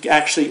 Just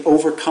actually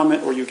overcome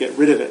it, or you get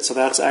rid of it. So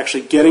that's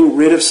actually getting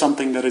rid of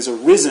something that has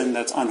arisen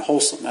that's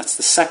unwholesome. That's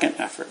the second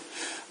effort.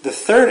 The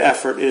third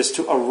effort is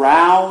to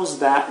arouse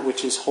that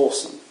which is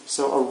wholesome.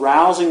 So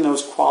arousing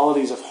those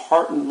qualities of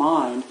heart and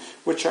mind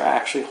which are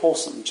actually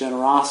wholesome.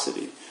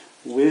 Generosity,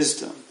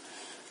 wisdom,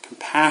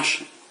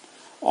 compassion,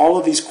 all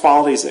of these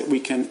qualities that we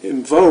can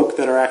invoke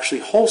that are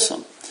actually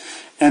wholesome.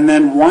 And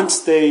then once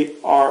they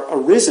are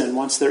arisen,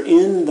 once they're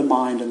in the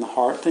mind and the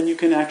heart, then you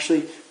can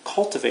actually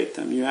cultivate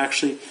them. You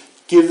actually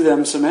give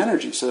them some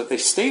energy so that they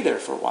stay there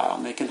for a while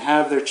and they can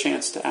have their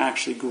chance to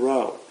actually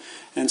grow.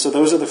 And so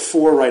those are the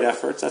 4 right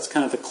efforts. That's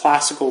kind of the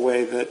classical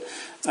way that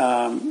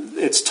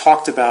it's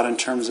talked about in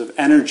terms of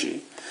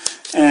energy.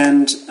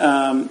 And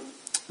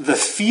the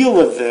feel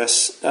of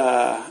this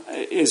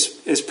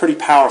is pretty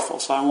powerful.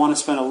 So I want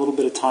to spend a little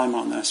bit of time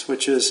on this,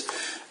 which is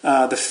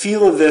the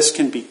feel of this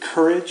can be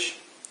courage,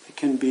 it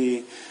can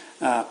be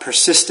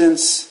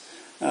persistence,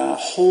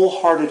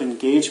 wholehearted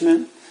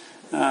engagement.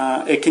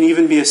 It can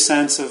even be a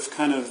sense of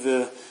kind of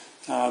the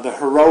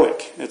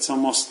heroic. It's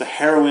almost the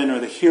heroine or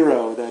the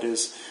hero that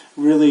is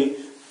really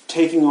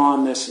taking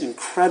on this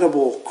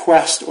incredible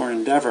quest or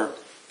endeavor.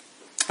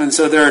 And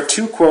so there are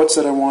 2 quotes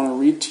that I want to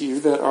read to you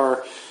that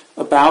are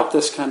about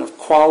this kind of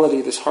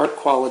quality, this heart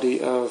quality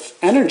of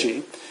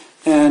energy.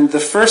 And the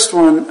first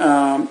one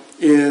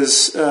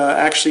is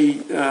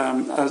actually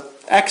an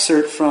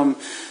excerpt from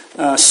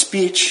a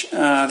speech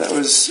that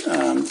was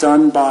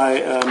done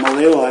by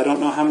Malala. I don't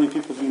know how many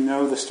people of you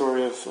know the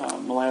story of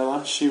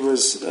Malala. She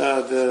was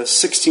the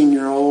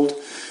 16-year-old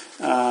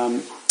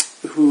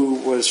who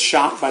was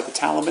shot by the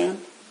Taliban.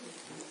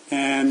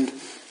 And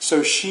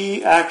so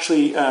she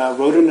actually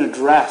wrote an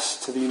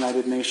address to the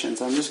United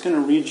Nations. I'm just going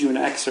to read you an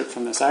excerpt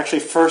from this. I actually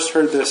first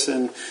heard this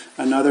in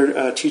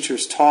another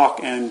teacher's talk,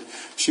 and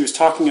she was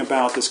talking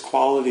about this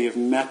quality of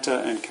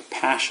metta and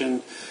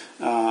compassion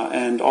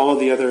and all of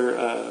the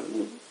other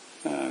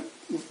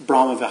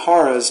Brahma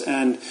Viharas.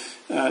 And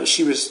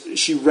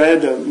she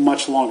read a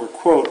much longer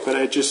quote, but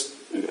it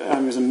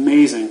was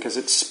amazing because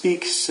it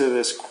speaks to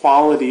this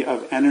quality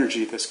of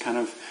energy, this kind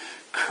of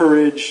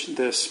courage,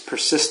 this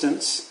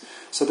persistence.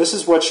 So this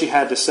is what she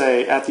had to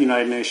say at the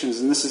United Nations,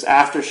 and this is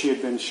after she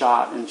had been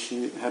shot and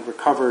she had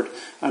recovered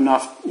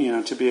enough,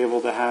 to be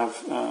able to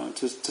have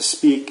to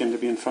speak and to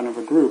be in front of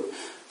a group.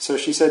 So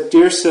she said,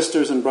 "Dear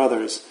sisters and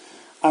brothers,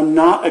 I'm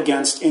not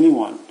against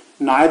anyone.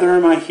 Neither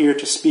am I here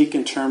to speak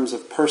in terms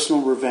of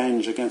personal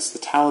revenge against the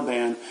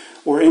Taliban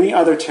or any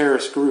other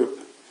terrorist group.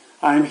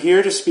 I am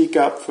here to speak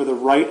up for the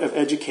right of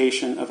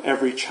education of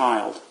every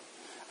child.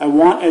 I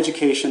want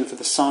education for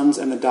the sons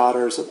and the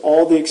daughters of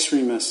all the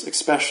extremists,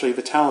 especially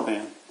the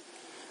Taliban.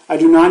 I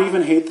do not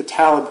even hate the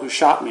Talib who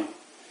shot me.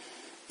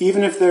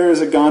 Even if there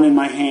is a gun in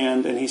my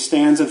hand and he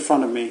stands in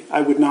front of me, I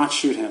would not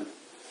shoot him.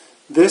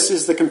 This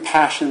is the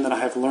compassion that I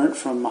have learnt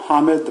from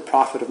Muhammad, the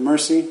Prophet of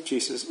Mercy,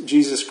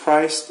 Jesus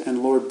Christ,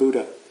 and Lord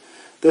Buddha.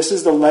 This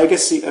is the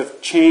legacy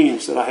of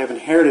change that I have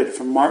inherited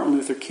from Martin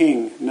Luther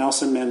King,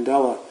 Nelson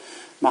Mandela,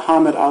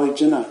 Muhammad Ali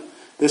Jinnah.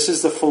 This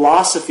is the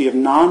philosophy of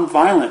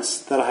non-violence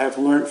that I have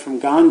learnt from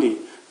Gandhi,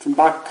 from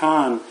Baka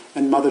Khan,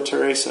 and Mother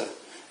Teresa.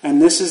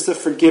 And this is the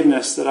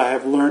forgiveness that I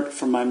have learnt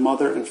from my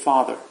mother and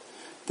father.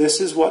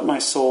 This is what my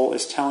soul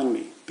is telling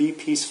me. Be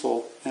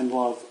peaceful and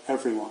love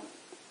everyone."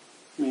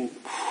 I mean,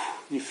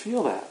 you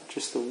feel that,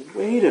 just the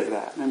weight of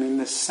that. I mean,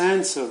 the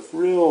sense of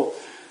real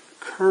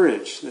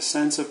courage, the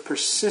sense of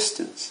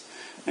persistence.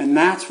 And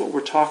that's what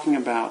we're talking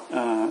about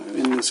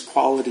in this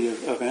quality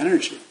of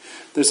energy.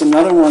 There's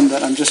another one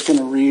that I'm just going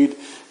to read.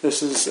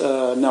 This is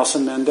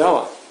Nelson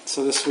Mandela.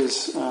 So this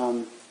was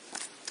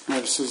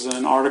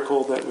an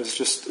article that was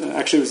just,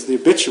 actually it was the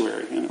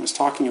obituary, and it was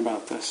talking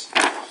about this.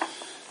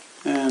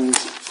 And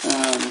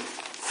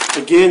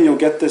again, you'll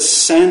get this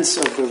sense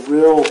of the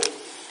real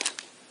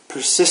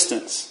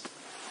persistence.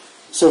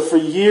 So for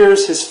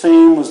years, his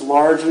fame was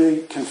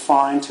largely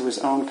confined to his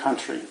own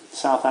country,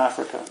 South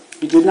Africa.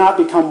 He did not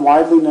become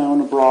widely known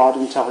abroad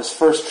until his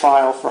first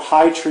trial for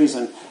high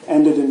treason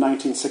ended in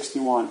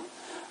 1961.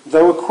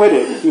 Though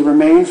acquitted, he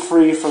remained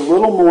free for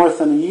little more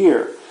than a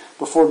year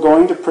before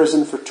going to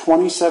prison for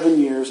 27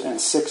 years and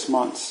 6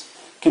 months,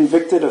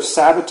 convicted of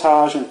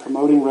sabotage and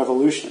promoting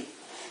revolution.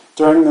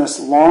 During this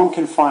long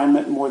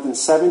confinement, more than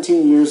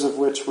 17 years of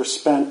which were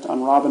spent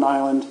on Robben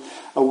Island,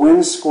 a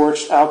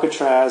wind-scorched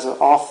Alcatraz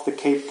off the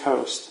Cape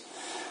Coast,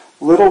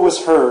 little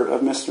was heard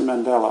of Mr.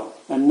 Mandela,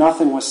 and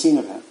nothing was seen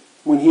of him.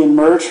 When he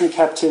emerged from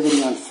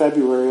captivity on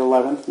February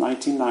 11,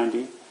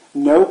 1990,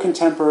 no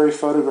contemporary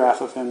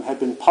photograph of him had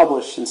been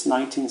published since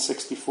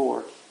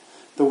 1964.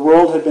 The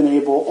world had been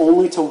able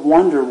only to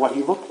wonder what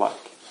he looked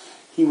like.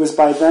 He was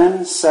by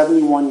then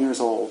 71 years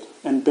old,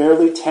 and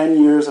barely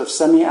 10 years of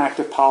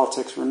semi-active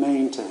politics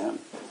remained to him.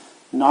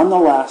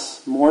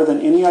 Nonetheless, more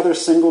than any other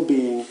single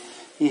being,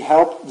 he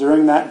helped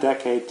during that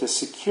decade to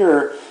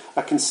secure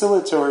a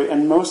conciliatory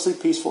and mostly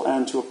peaceful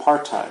end to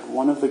apartheid,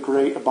 one of the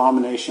great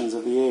abominations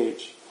of the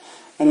age,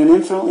 and an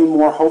infinitely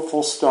more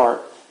hopeful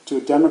start to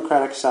a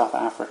democratic South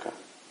Africa.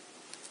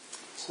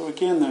 So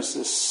again, there's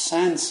this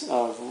sense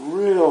of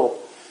real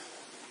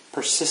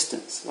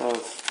persistence,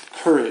 of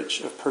courage,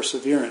 of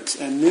perseverance.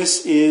 And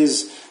this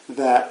is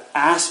that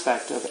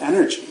aspect of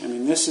energy. I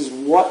mean, this is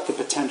what the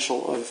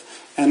potential of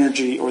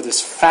energy, or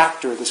this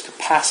factor, this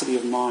capacity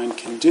of mind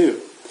can do.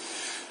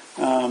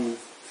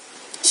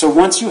 So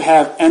once you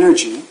have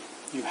energy,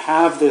 you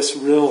have this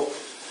real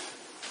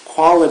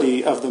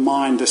quality of the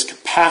mind, this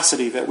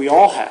capacity that we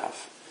all have.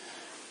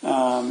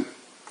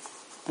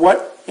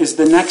 What is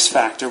the next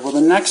factor? Well,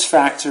 the next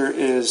factor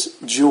is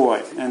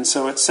joy. And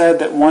so it's said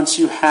that once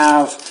you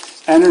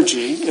have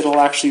energy, it'll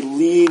actually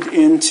lead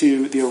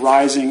into the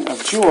arising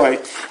of joy.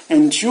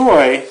 And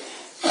joy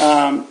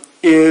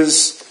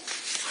is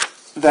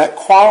that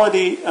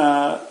quality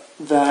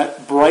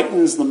that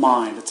brightens the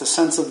mind. It's a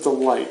sense of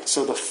delight.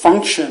 So the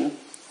function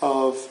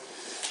of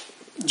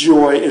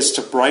joy is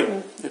to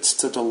brighten, it's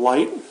to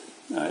delight,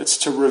 it's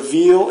to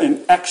reveal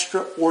an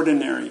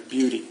extraordinary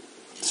beauty.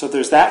 So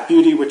there's that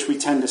beauty which we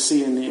tend to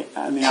see in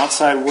the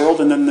outside world,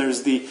 and then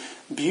there's the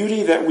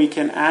beauty that we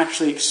can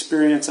actually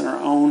experience in our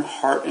own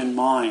heart and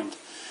mind,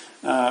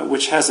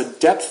 which has a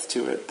depth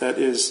to it that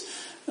is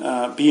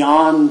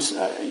beyond.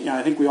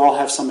 I think we all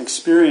have some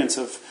experience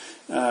of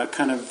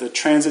kind of the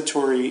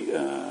transitory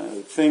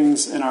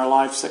things in our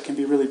lives that can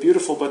be really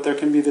beautiful, but there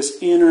can be this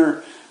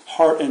inner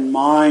heart and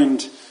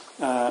mind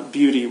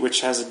beauty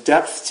which has a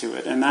depth to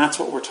it, and that's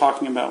what we're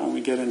talking about when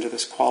we get into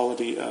this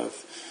quality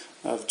of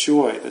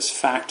joy, this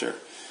factor.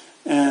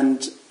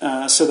 And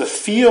so the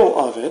feel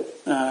of it,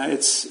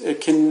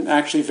 it can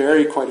actually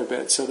vary quite a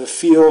bit. So the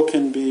feel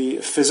can be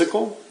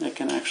physical, it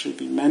can actually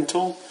be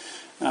mental.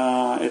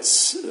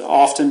 It's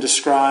often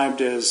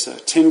described as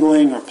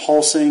tingling or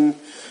pulsing.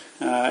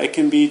 It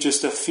can be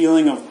just a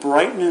feeling of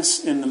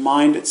brightness in the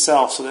mind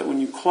itself, so that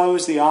when you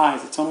close the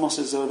eyes, it's almost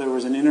as though there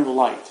was an inner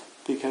light,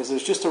 because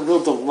there's just a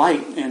real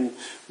delight in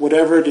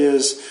whatever it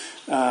is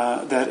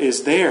that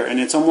is there. And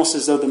it's almost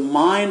as though the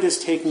mind is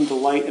taking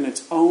delight in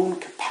its own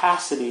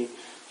capacity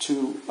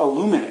to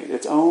illuminate,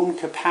 its own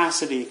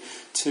capacity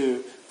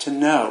to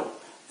know.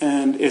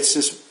 And it's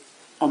this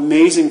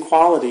amazing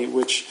quality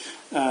which,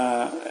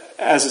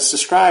 as it's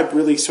described,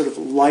 really sort of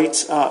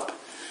lights up.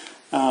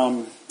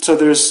 So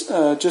there's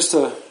just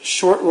a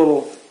short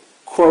little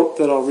quote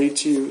that I'll read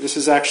to you. This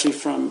is actually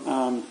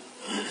from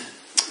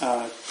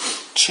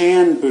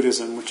Chan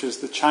Buddhism, which is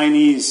the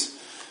Chinese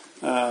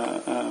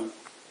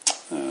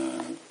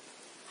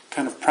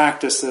kind of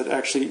practice that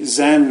actually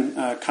Zen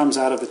comes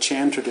out of the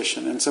Chan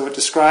tradition. And so it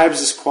describes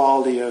this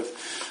quality of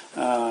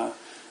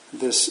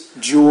this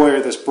joy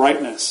or this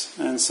brightness.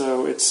 And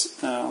so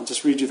it's, I'll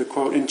just read you the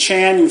quote. In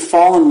Chan, you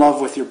fall in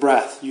love with your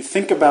breath. You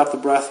think about the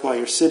breath while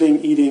you're sitting,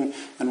 eating,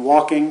 and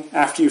walking.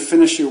 After you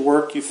finish your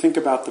work, you think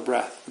about the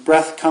breath. The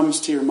breath comes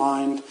to your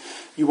mind.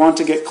 You want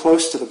to get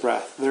close to the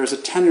breath. There is a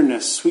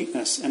tenderness,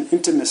 sweetness, and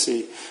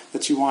intimacy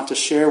that you want to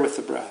share with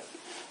the breath.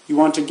 You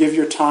want to give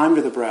your time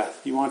to the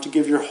breath. You want to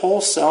give your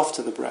whole self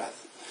to the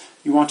breath.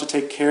 You want to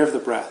take care of the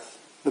breath.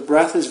 The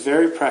breath is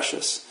very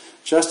precious,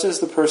 just as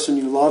the person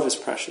you love is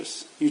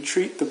precious. You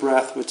treat the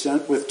breath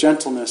with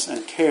gentleness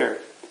and care.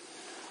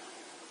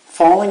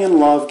 Falling in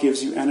love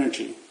gives you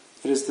energy.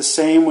 It is the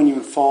same when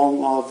you fall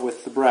in love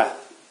with the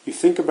breath. You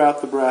think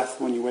about the breath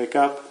when you wake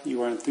up.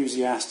 You are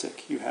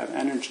enthusiastic. You have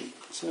energy.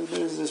 So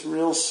there's this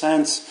real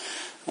sense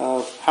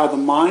of how the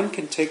mind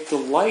can take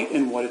delight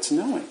in what it's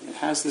knowing. It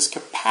has this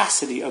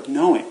capacity of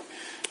knowing,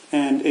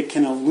 and it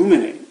can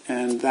illuminate,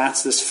 and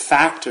that's this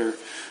factor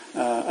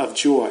of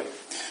joy.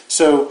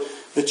 So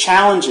the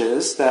challenge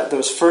is that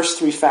those first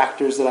three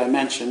factors that I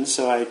mentioned,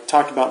 so I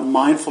talked about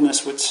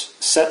mindfulness, which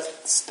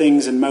sets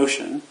things in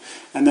motion,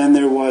 and then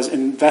there was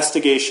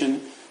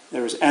investigation,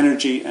 there was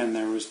energy, and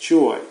there was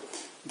joy.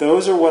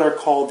 Those are what are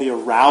called the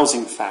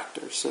arousing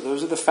factors. So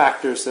those are the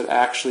factors that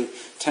actually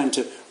tend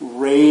to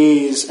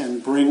raise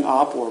and bring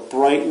up or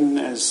brighten,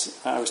 as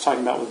I was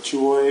talking about with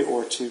joy,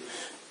 or to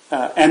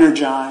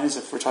energize,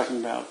 if we're talking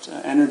about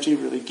energy,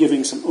 really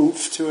giving some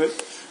oomph to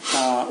it,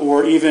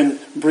 or even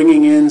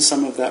bringing in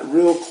some of that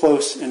real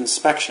close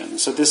inspection.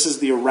 So this is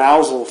the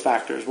arousal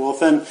factors. Well,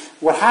 then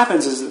what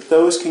happens is that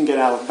those can get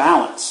out of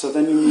balance. So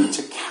then you need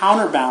to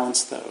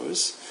counterbalance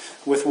those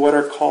with what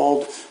are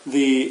called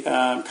the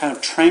kind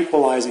of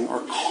tranquilizing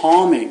or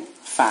calming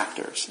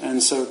factors.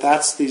 And so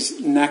that's these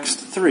next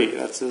three.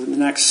 That's the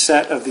next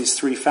set of these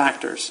three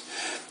factors.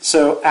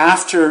 So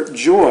after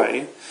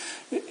joy,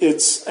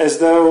 it's as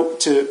though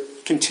to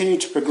continue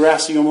to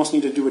progress, you almost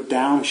need to do a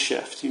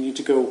downshift. You need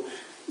to go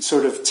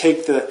sort of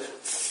take the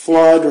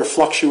flood or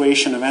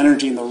fluctuation of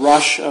energy and the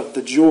rush of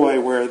the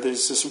joy, where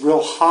there's this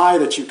real high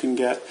that you can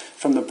get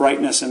from the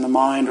brightness in the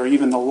mind or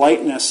even the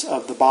lightness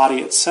of the body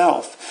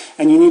itself.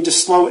 And you need to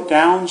slow it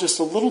down just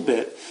a little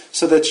bit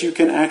so that you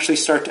can actually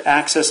start to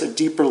access a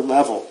deeper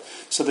level,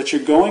 so that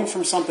you're going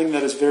from something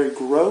that is very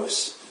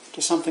gross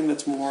to something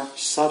that's more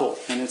subtle.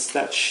 And it's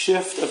that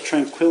shift of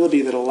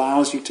tranquility that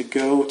allows you to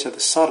go to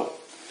the subtle.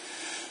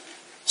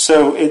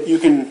 So you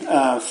can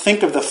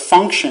think of the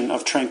function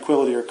of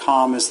tranquility or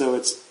calm as though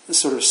it's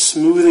sort of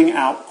smoothing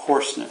out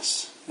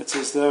coarseness. It's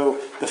as though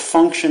the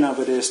function of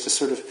it is to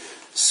sort of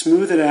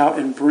smooth it out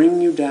and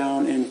bring you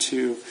down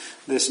into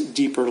this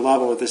deeper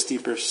level, or this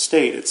deeper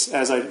state. It's,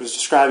 as I was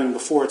describing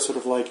before, it's sort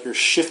of like you're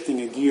shifting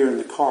a gear in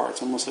the car.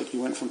 It's almost like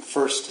you went from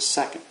first to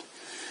second.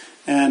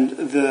 And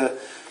the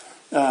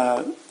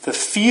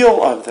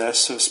feel of this,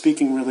 so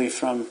speaking really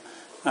from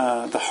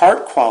the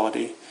heart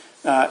quality,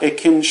 it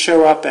can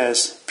show up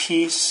as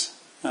peace,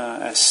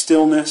 as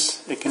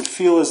stillness. It can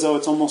feel as though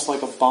it's almost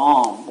like a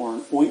balm or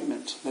an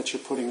ointment that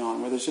you're putting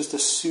on, where there's just a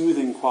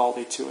soothing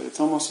quality to it. It's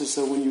almost as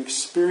though when you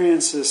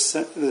experience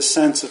this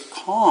sense of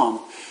calm,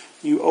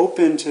 you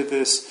open to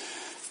this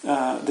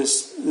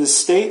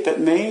state that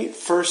may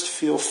first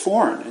feel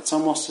foreign. It's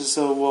almost as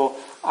though, well,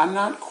 I'm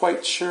not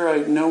quite sure I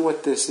know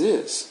what this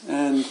is.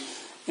 And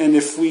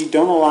if we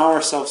don't allow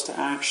ourselves to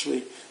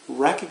actually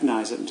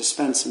recognize it and to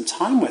spend some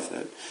time with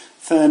it,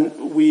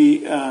 then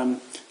we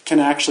can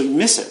actually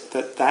miss it,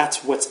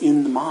 that's what's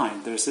in the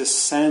mind. There's this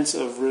sense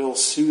of real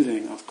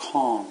soothing, of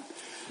calm,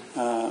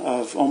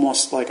 of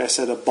almost, like I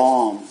said, a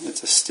balm.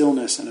 It's a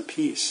stillness and a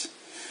peace.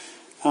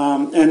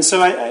 And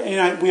so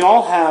we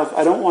all have,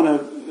 I don't want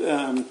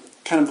to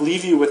kind of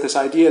leave you with this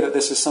idea that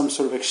this is some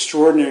sort of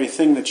extraordinary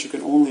thing that you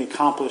can only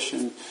accomplish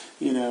in,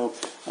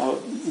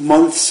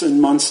 months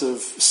and months of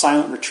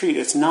silent retreat.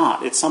 It's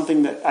not. It's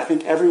something that I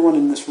think everyone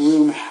in this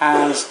room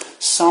has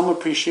some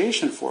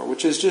appreciation for,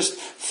 which is just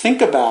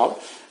think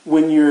about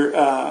when you're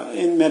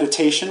in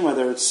meditation,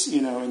 whether it's,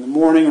 in the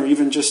morning or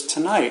even just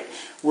tonight,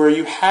 where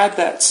you had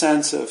that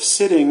sense of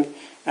sitting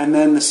and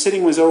then the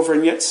sitting was over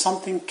and yet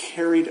something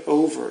carried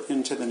over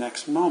into the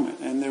next moment.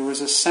 And there was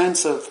a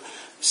sense of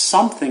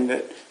something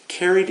that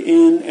carried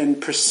in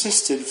and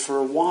persisted for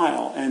a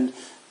while. And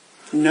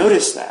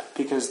notice that,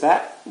 because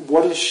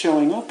what is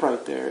showing up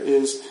right there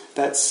is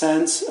that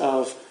sense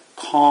of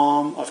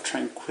calm, of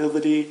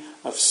tranquility,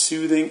 of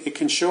soothing. It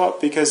can show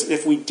up because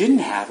if we didn't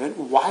have it,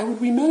 why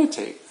would we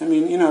meditate? I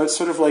mean, it's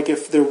sort of like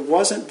if there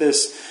wasn't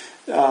this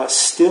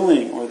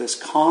stilling or this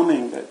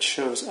calming that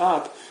shows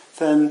up,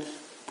 then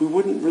we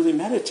wouldn't really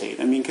meditate.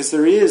 I mean, because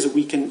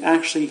we can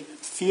actually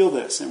feel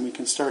this and we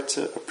can start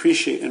to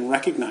appreciate and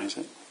recognize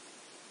it.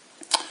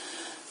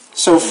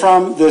 So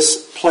from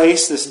this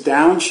place, this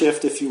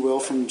downshift, if you will,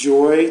 from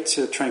joy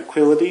to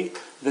tranquility,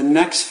 the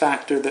next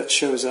factor that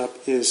shows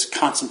up is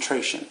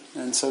concentration.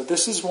 And so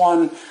this is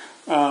one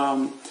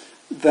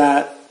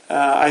that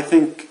I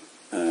think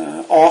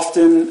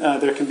often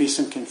there can be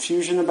some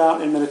confusion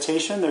about in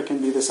meditation. There can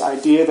be this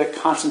idea that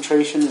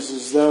concentration is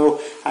as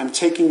though I'm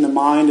taking the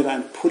mind and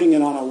I'm putting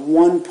it on a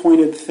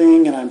one-pointed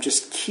thing and I'm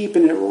just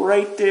keeping it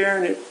right there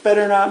and it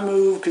better not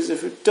move because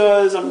if it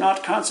does, I'm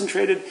not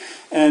concentrated.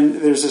 And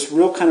there's this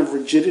real kind of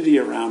rigidity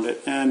around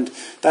it. And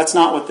that's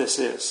not what this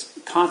is.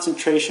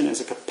 Concentration as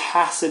a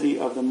capacity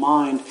of the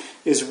mind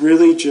is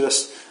really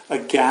just a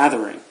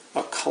gathering,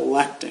 a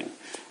collecting.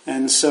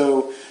 And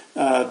so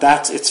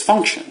that's its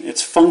function.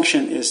 Its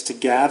function is to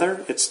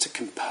gather, it's to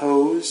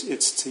compose,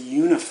 it's to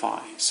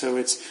unify. So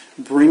it's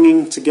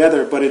bringing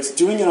together, but it's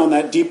doing it on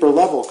that deeper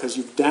level because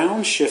you've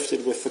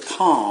downshifted with the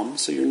calm,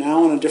 so you're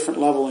now on a different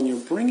level and you're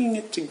bringing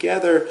it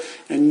together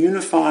and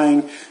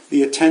unifying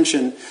the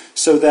attention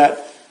so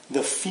that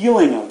the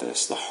feeling of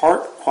this, the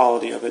heart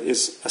quality of it,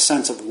 is a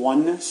sense of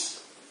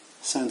oneness,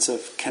 a sense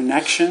of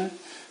connection,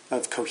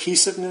 of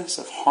cohesiveness,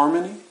 of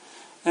harmony.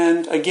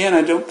 And again,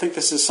 I don't think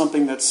this is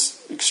something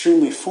that's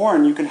extremely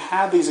foreign. You can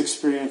have these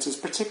experiences,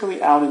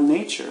 particularly out in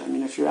nature. I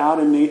mean, if you're out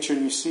in nature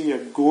and you see a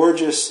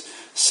gorgeous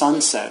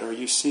sunset, or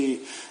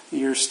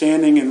you're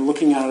standing and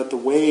looking out at the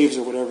waves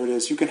or whatever it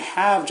is, you can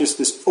have just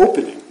this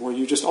opening where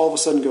you just all of a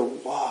sudden go,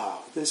 wow,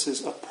 this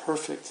is a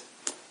perfect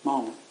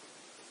moment.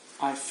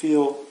 I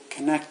feel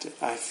connected.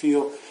 I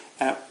feel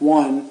at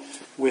one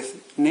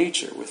with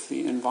nature, with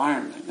the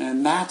environment.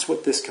 And that's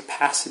what this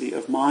capacity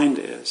of mind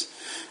is.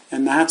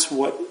 And that's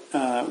what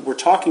we're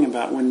talking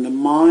about when the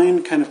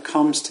mind kind of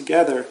comes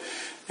together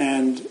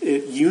and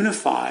it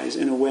unifies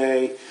in a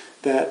way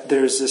that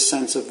there's this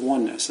sense of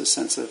oneness, a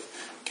sense of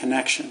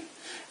connection.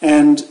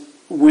 And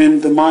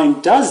when the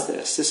mind does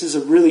this is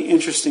a really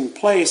interesting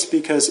place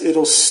because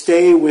it'll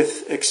stay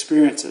with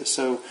experiences.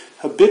 So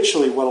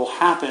habitually what will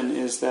happen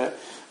is that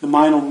the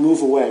mind will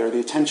move away, or the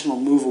attention will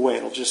move away.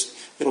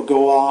 It'll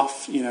go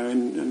off,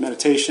 in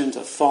meditation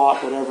to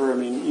thought, whatever. I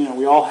mean,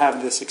 we all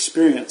have this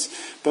experience.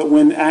 But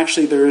when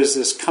actually there is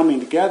this coming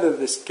together,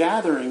 this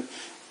gathering,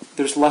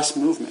 there's less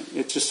movement.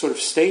 It just sort of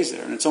stays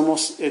there. And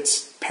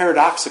it's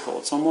paradoxical.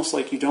 It's almost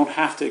like you don't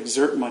have to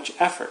exert much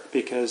effort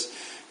because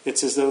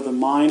it's as though the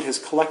mind has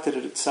collected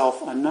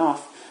itself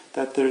enough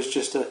that there's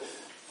just a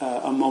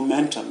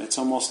momentum. It's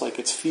almost like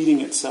it's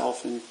feeding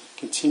itself and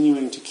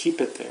continuing to keep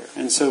it there.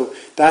 And so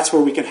that's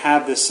where we can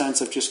have this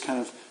sense of just kind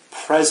of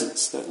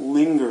presence that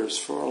lingers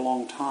for a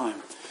long time.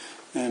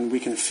 And we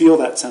can feel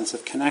that sense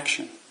of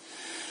connection.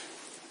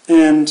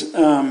 And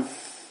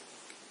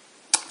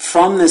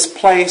from this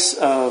place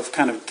of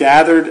kind of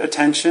gathered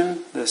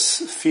attention, this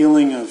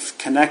feeling of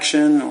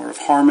connection or of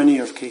harmony,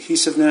 of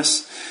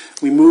cohesiveness,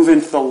 we move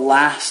into the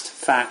last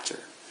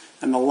factor.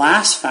 And the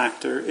last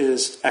factor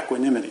is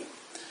equanimity.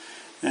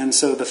 And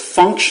so the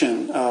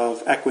function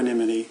of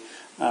equanimity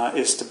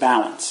is to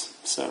balance.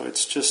 So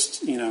it's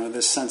just,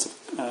 this sense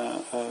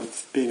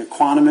of being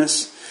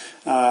equanimous.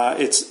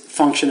 Its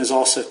function is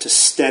also to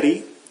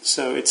steady.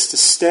 So it's to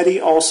steady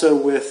also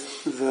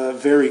with the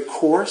very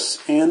coarse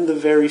and the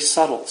very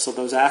subtle. So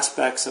those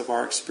aspects of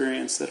our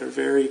experience that are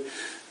very,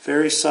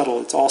 very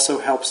subtle, it also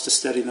helps to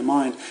steady the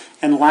mind.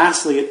 And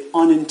lastly, it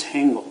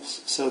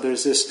unentangles. So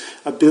there's this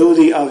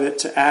ability of it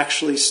to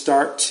actually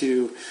start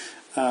to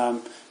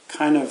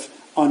kind of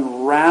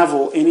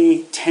unravel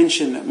any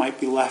tension that might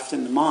be left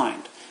in the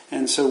mind.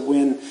 And so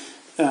when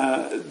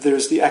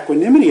there's the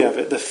equanimity of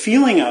it, the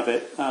feeling of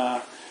it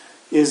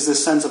is the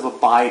sense of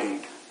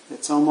abiding.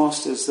 It's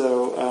almost as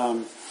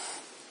though,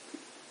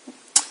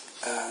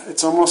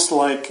 it's almost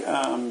like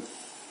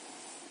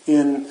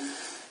in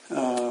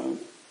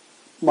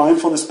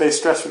mindfulness-based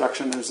stress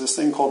reduction, there's this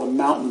thing called a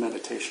mountain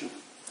meditation.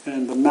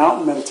 And the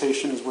mountain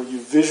meditation is where you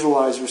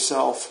visualize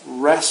yourself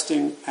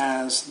resting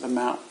as the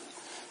mountain.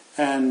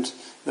 And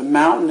the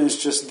mountain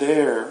is just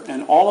there,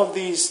 and all of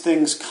these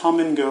things come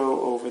and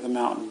go over the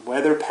mountain.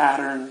 Weather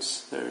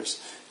patterns,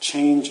 there's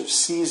change of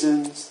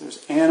seasons,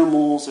 there's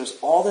animals, there's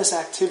all this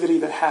activity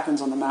that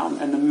happens on the mountain,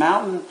 and the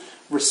mountain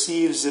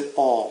receives it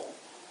all.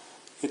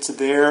 It's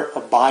there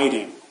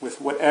abiding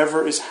with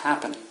whatever is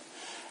happening.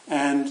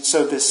 And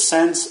so this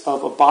sense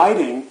of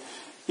abiding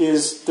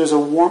there's a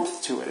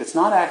warmth to it. It's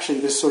not actually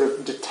this sort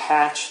of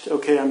detached,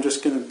 okay, I'm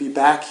just going to be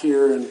back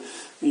here and,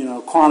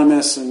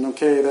 quantumous, and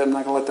okay, I'm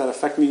not going to let that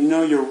affect me.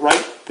 You're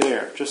right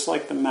there, just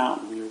like the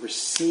mountain. You're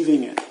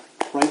receiving it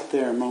right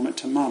there, moment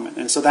to moment.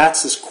 And so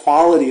that's this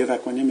quality of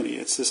equanimity.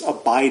 It's this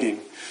abiding.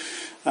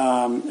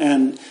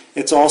 And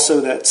it's also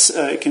that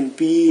it can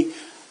be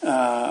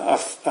a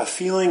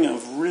feeling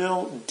of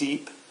real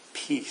deep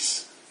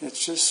peace.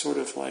 It's just sort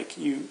of like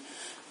you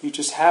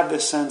just have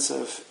this sense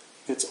of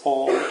it's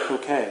all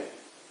okay.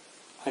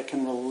 I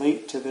can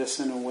relate to this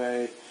in a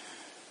way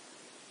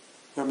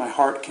where my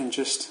heart can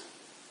just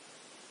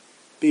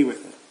be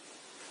with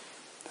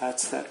it.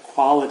 That's that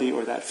quality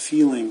or that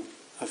feeling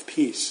of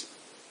peace.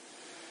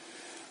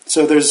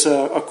 So there's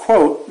a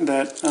quote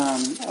that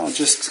I'll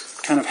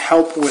just kind of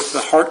help with the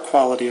heart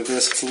quality of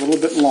this. It's a little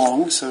bit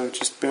long, so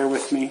just bear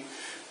with me.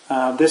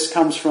 This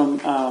comes from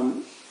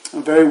a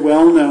very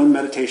well-known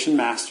meditation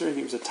master.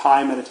 He was a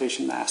Thai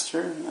meditation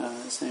master.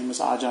 His name was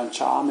Ajahn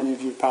Chah. Many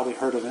of you have probably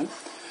heard of him.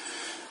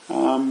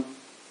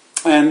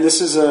 And this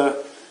is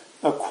a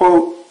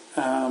quote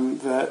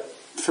that,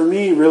 for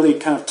me, really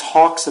kind of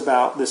talks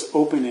about this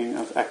opening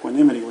of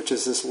equanimity, which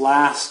is this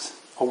last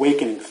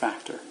awakening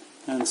factor.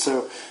 And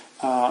so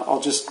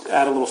I'll just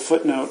add a little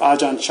footnote.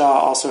 Ajahn Chah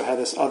also had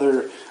this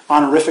other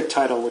honorific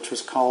title, which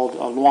was called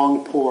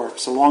Luang Por.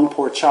 So Luang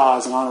Por Cha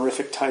is an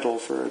honorific title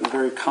for a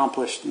very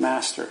accomplished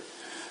master.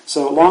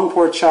 So Luang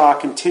Por Cha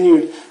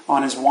continued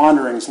on his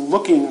wanderings,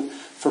 looking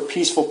for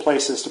peaceful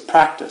places to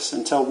practice,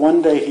 until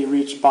one day he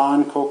reached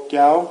Ban Kok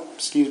Yao,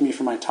 excuse me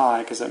for my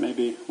Thai, because that may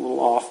be a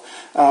little off,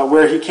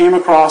 where he came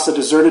across a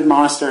deserted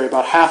monastery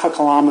about half a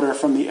kilometer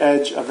from the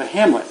edge of the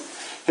hamlet.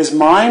 His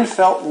mind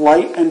felt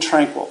light and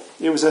tranquil.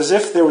 It was as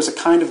if there was a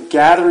kind of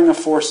gathering of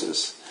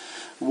forces.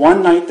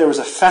 One night there was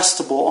a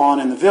festival on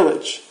in the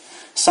village.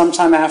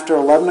 Sometime after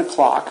 11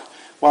 o'clock,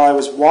 while I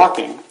was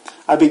walking,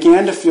 I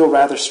began to feel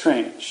rather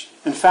strange.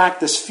 In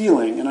fact, this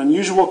feeling, an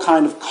unusual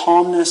kind of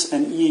calmness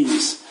and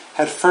ease,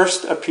 had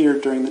first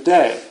appeared during the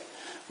day.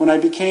 When I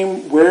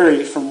became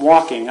weary from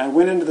walking, I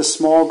went into the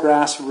small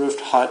grass-roofed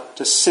hut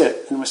to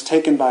sit and was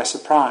taken by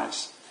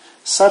surprise.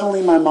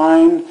 Suddenly my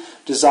mind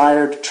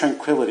desired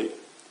tranquility,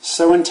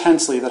 so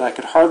intensely that I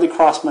could hardly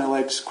cross my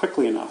legs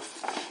quickly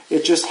enough.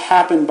 It just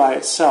happened by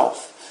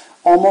itself.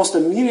 Almost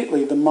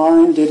immediately the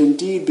mind did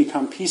indeed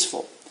become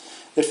peaceful.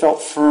 It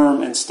felt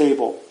firm and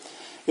stable.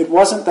 It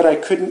wasn't that I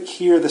couldn't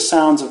hear the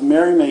sounds of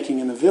merrymaking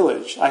in the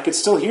village. I could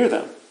still hear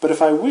them, but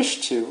if I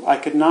wished to, I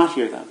could not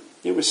hear them.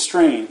 It was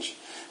strange.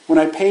 When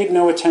I paid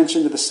no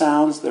attention to the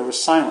sounds, there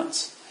was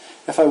silence.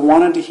 If I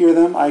wanted to hear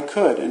them, I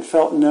could, and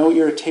felt no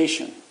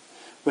irritation.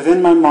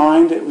 Within my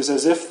mind, it was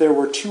as if there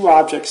were two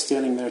objects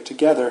standing there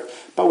together,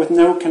 but with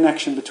no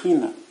connection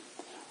between them.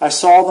 I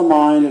saw the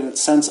mind and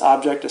its sense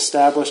object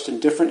established in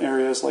different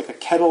areas, like a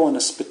kettle and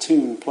a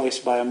spittoon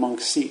placed by a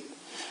monk's seat.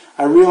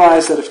 I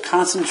realized that if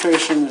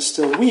concentration is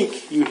still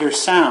weak, you hear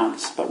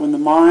sounds, but when the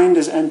mind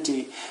is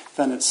empty,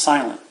 then it's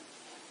silent.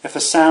 If a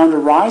sound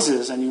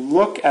arises and you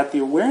look at the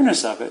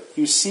awareness of it,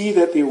 you see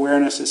that the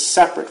awareness is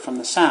separate from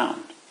the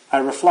sound. I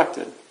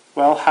reflected,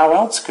 well, how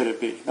else could it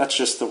be? That's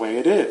just the way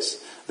it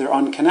is. They're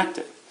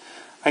unconnected.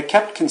 I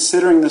kept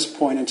considering this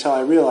point until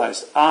I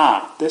realized,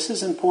 this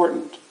is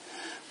important.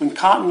 When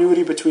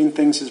continuity between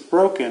things is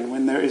broken,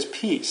 when there is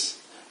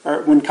peace,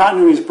 or when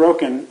continuity is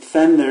broken,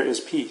 then there is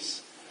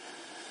peace.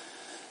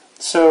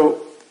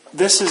 So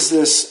this is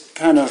this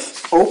kind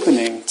of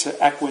opening to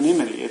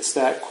equanimity. It's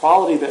that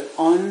quality that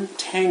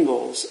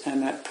untangles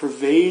and that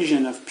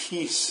pervasion of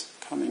peace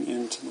coming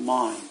into the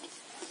mind.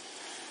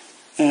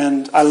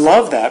 And I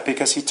love that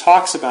because he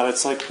talks about it.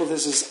 It's like, well,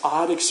 there's this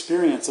odd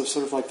experience of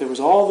sort of like there was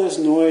all this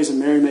noise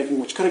and merrymaking,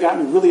 which could have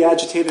gotten me really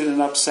agitated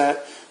and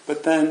upset,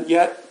 but then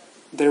yet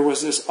there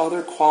was this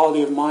other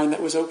quality of mind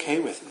that was okay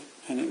with it.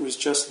 And it was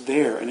just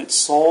there. And it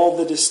solved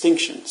the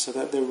distinction so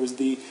that there was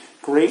the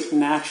great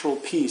natural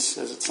peace,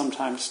 as it's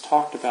sometimes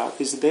talked about,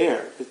 is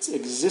there. It's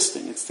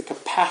existing. It's the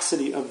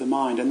capacity of the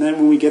mind. And then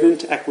when we get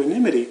into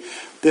equanimity,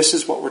 this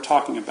is what we're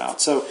talking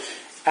about. So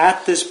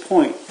at this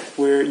point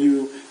where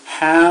you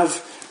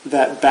have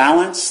that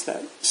balance,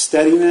 that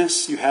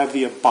steadiness. You have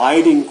the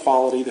abiding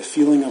quality, the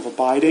feeling of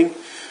abiding.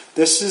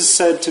 This is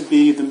said to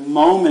be the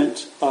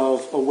moment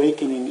of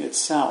awakening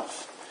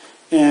itself.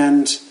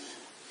 And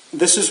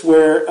this is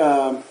where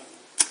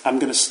I'm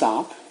going to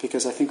stop,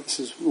 because I think this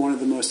is one of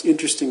the most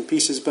interesting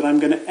pieces, but I'm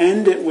going to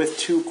end it with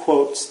two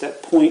quotes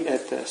that point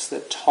at this,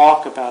 that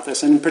talk about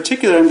this. And in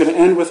particular, I'm going to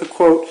end with a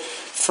quote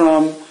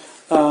from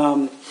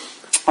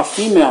a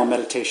female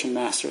meditation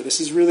master. This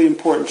is really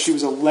important. She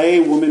was a lay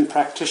woman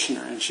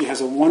practitioner, and she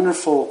has a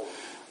wonderful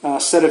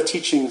set of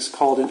teachings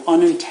called An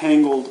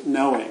Unentangled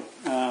Knowing.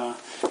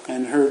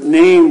 And her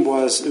name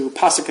was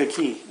Upasaka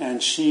Ki,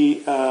 and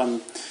she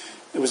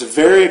was a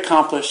very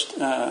accomplished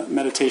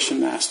meditation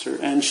master,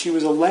 and she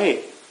was a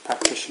lay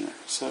practitioner.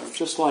 So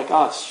just like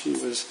us, she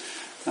was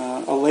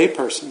a lay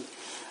person.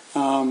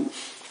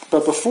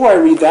 But before I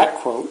read that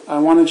quote, I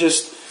want to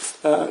just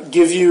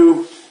give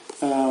you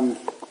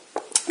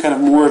kind of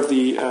more of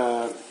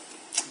the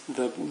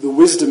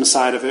wisdom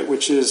side of it,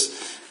 which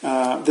is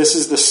this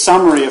is the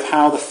summary of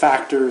how the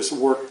factors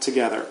work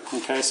together.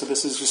 Okay, so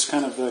this is just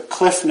kind of the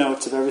cliff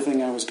notes of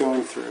everything I was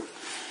going through.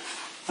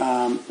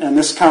 And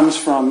this comes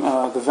from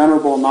the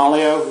Venerable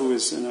Naleo, who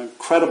is an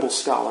incredible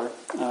scholar,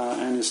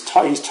 and he's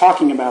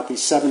talking about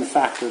these 7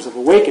 factors of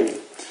awakening.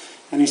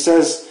 And he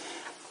says,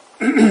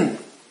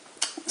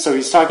 so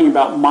he's talking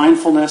about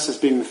mindfulness as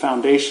being the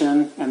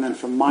foundation, and then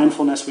from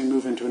mindfulness we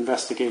move into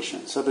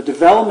investigation. So the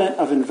development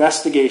of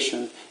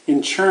investigation,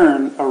 in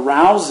turn,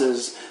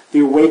 arouses the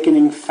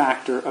awakening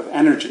factor of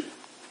energy.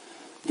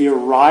 The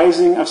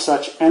arising of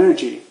such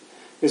energy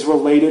is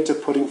related to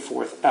putting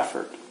forth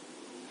effort.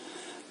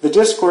 The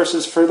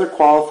discourses further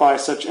qualify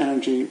such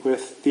energy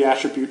with the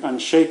attribute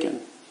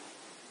unshaken.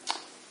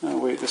 Oh,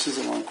 wait, this is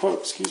the wrong quote.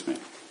 Excuse me.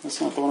 That's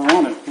not the one I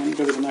wanted. Let me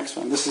go to the next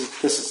one. This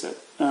is it.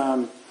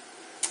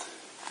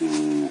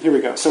 Here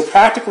we go. So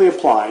practically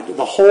applied,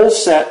 the whole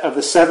set of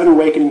the 7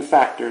 awakening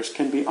factors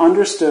can be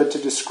understood to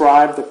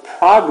describe the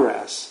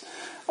progress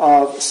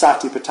of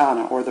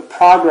satipatthana, or the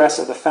progress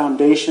of the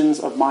foundations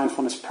of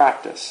mindfulness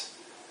practice.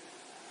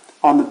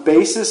 On the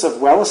basis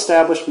of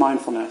well-established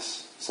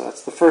mindfulness, so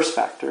that's the first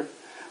factor,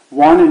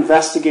 one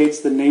investigates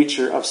the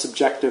nature of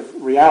subjective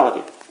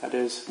reality. That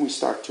is, we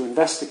start to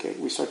investigate.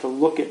 We start to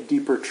look at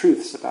deeper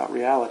truths about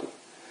reality.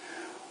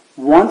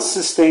 Once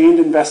sustained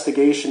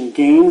investigation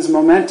gains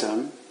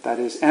momentum, that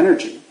is,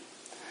 energy,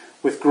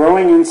 with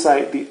growing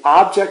insight, the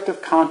object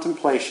of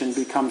contemplation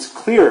becomes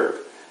clearer,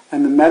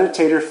 and the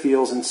meditator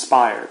feels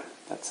inspired.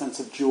 That sense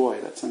of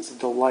joy, that sense of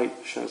delight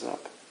shows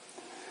up.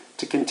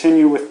 To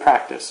continue with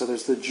practice. So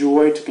there's the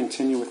joy to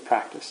continue with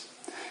practice.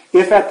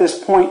 If at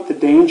this point the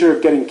danger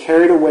of getting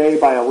carried away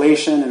by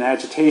elation and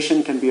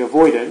agitation can be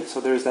avoided,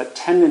 so there's that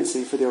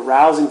tendency for the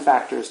arousing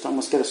factors to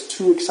almost get us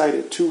too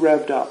excited, too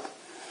revved up.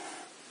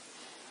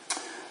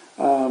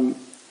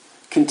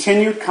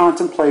 Continued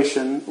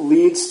contemplation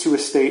leads to a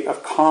state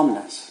of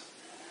calmness,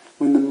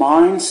 when the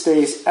mind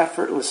stays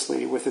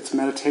effortlessly with its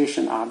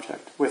meditation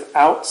object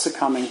without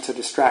succumbing to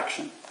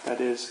distraction,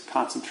 that is,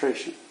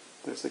 concentration.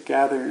 There's the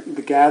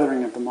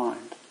gathering of the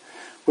mind.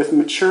 With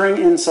maturing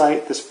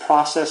insight, this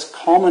process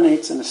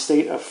culminates in a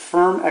state of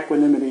firm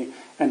equanimity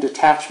and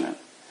detachment.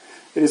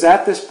 It is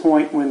at this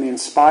point when the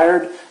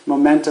inspired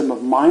momentum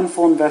of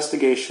mindful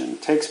investigation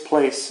takes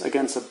place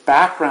against a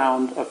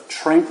background of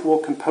tranquil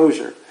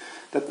composure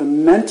that the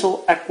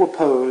mental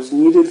equipoise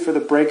needed for the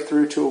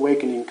breakthrough to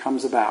awakening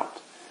comes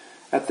about.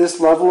 At this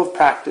level of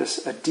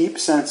practice, a deep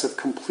sense of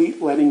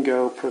complete letting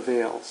go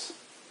prevails.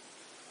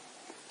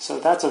 So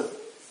that's a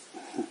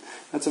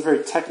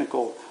very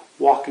technical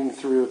walking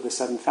through of the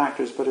 7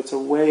 factors, but it's a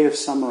way of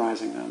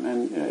summarizing them.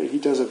 And he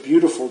does a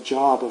beautiful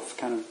job of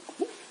kind of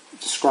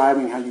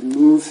describing how you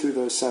move through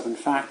those 7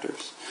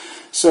 factors.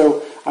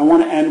 So I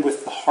want to end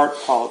with the heart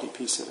quality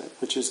piece of it,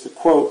 which is the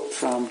quote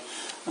from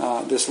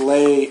this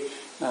lay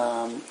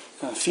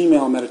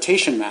female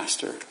meditation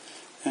master.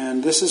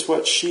 And this is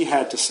what she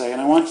had to say. And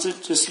I want to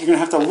you're going to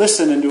have to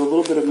listen and do a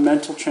little bit of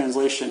mental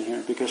translation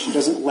here, because she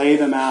doesn't lay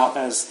them out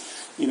as,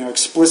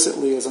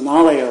 explicitly as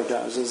Analayo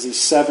does, as these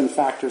 7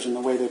 factors and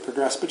the way they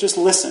progress. But just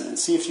listen and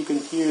see if you can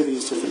hear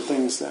these different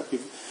things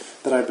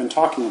that I've been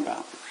talking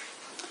about.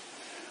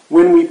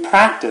 When we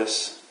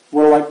practice,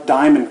 we're like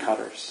diamond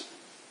cutters.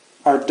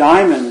 Our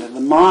diamond,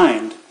 the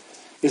mind,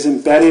 is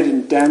embedded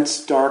in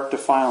dense, dark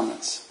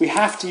defilements. We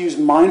have to use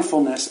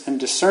mindfulness and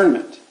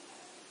discernment,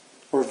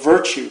 or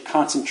virtue,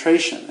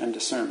 concentration, and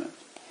discernment,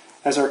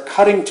 as our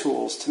cutting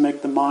tools to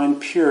make the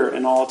mind pure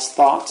in all its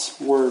thoughts,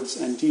 words,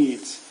 and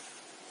deeds.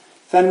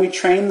 Then we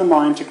train the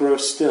mind to grow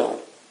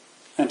still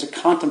and to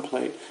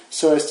contemplate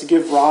so as to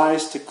give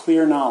rise to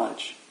clear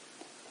knowledge,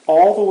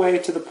 all the way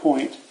to the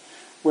point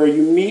where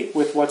you meet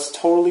with what's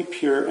totally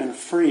pure and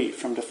free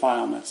from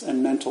defilements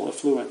and mental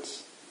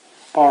effluence.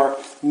 Our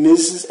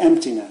Mrs.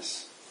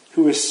 Emptiness,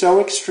 who is so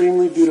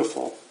extremely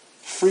beautiful,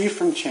 free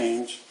from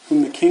change,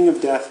 whom the king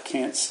of death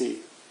can't see.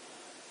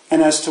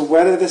 And as to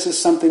whether this is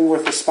something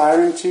worth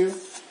aspiring to,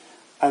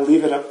 I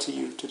leave it up to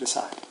you to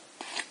decide.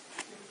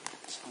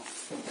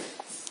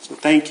 So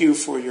thank you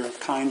for your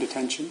kind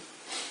attention.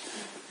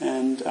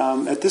 And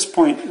at this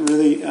point,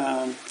 really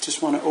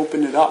just want to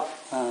open it up.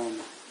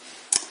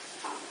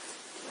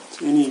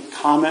 Any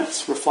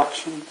comments,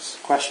 reflections,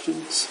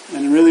 questions?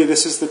 And really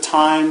this is the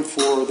time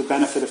for the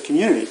benefit of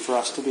community, for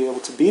us to be able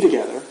to be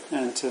together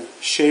and to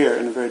share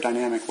in a very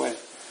dynamic way.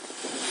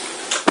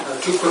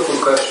 Two quick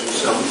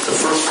questions. The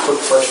first quick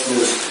question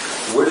is,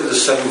 where did the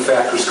 7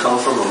 factors come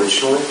from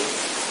originally?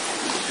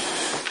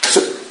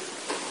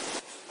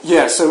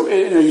 So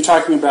are you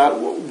talking about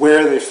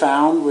where they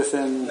found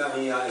within... I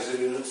mean, is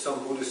it in some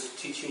Buddhist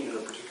teaching in a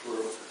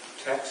particular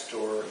text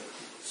or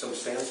some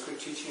Sanskrit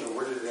teaching, or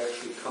where did it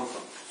actually come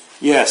from?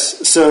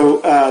 Yes, so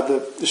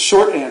the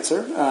short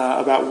answer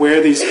about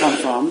where these come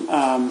from,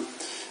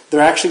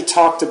 they're actually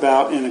talked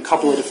about in a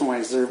couple of different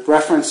ways. They're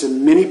referenced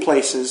in many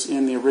places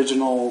in the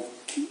original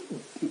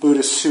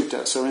Buddhist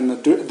sutta. So in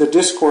the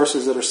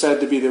discourses that are said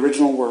to be the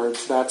original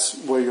words, that's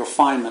where you'll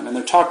find them. And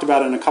they're talked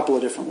about in a couple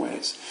of different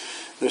ways.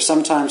 They're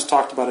sometimes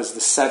talked about as the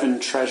 7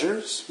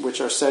 treasures,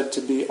 which are said to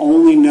be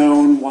only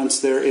known once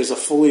there is a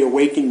fully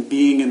awakened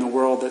being in the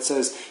world that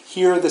says,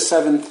 here are the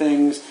 7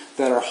 things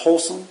that are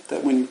wholesome,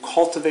 that when you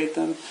cultivate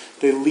them,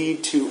 they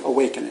lead to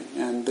awakening.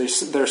 And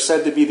they're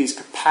said to be these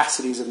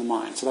capacities of the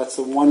mind. So that's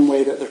the one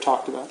way that they're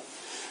talked about.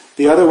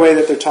 The other way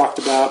that they're talked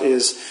about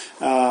is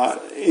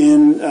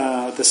in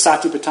the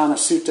Satipatthana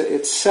Sutta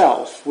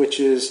itself,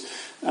 which is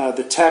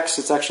the text.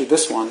 It's actually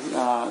this one.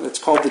 It's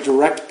called The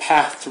Direct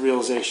Path to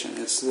Realization.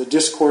 It's the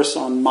discourse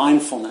on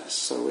mindfulness.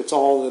 So it's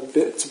all the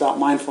bits about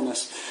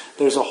mindfulness.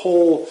 There's a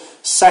whole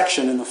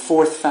section in the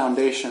 4th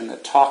foundation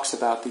that talks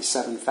about these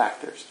 7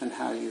 factors and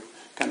how you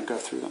kind of go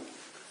through them.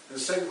 The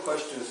second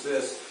question is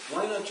this: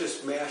 why not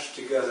just mash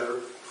together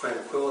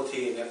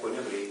tranquility and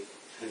equanimity,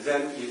 and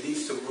then you leave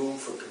some room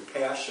for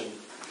compassion,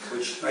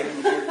 which I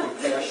didn't hear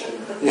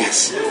compassion.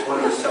 Yes. It's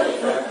one of the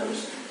 7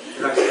 factors.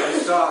 And I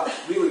saw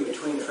really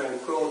between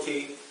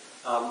tranquility,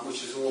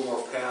 which is a little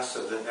more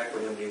passive, than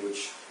equanimity,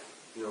 which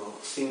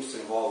seems to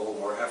involve a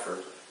little more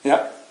effort.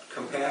 Yep.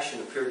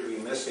 Compassion appeared to be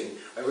missing.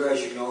 I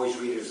realize you can always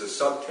read it as a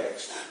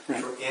subtext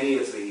for any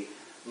of the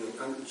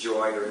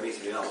joy or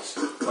anything else.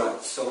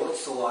 But so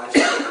what's the logic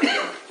behind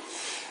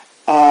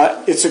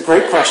that? It's a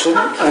great question,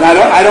 and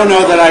I don't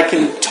know that I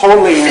can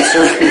totally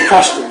answer the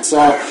question. So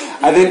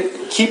I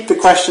think keep the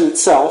question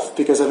itself,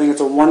 because I think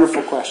it's a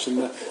wonderful question.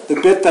 The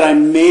bit that I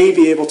may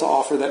be able to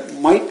offer that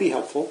might be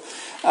helpful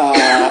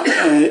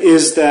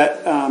is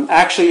that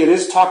actually it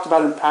is talked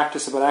about in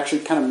practice about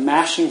actually kind of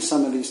mashing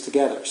some of these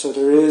together. So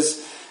there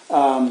is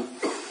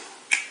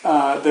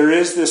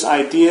this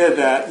idea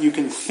that you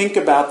can think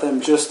about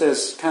them just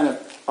as kind of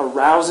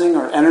arousing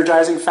or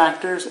energizing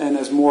factors and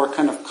as more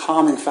kind of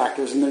calming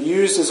factors. And they're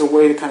used as a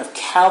way to kind of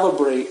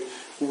calibrate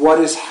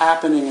what is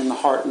happening in the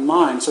heart and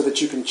mind so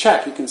that you can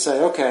check. You can say,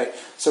 okay,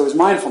 so is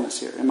mindfulness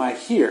here? Am I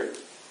here?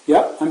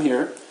 Yep, I'm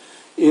here.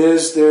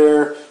 Is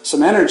there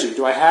some energy?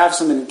 Do I have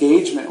some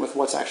engagement with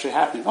what's actually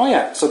happening? Oh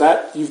yeah, so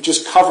that you've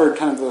just covered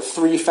kind of the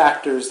 3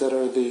 factors that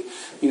are the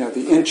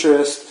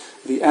interest,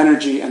 the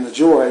energy, and the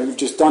joy. You've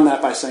just done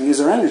that by saying, is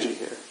there energy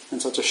here?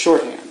 And so it's a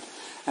shorthand.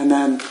 And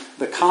then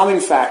the calming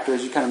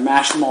factors, you kind of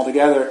mash them all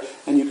together,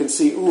 and you can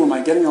see, ooh, am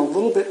I getting a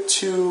little bit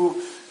too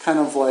kind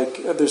of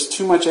like, there's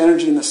too much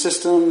energy in the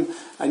system,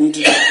 I need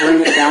to just bring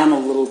it down a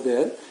little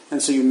bit.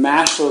 And so you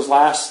mash those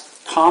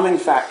last calming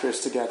factors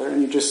together,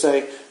 and you just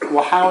say,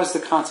 well, how is the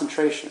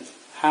concentration?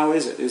 How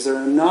is it? Is there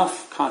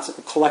enough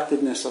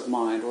collectedness of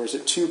mind, or is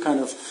it too kind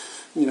of,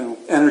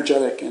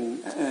 energetic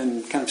and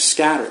kind of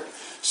scattered?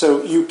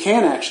 So you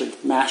can actually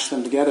mash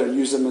them together and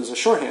use them as a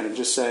shorthand and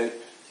just say,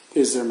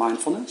 is there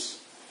mindfulness?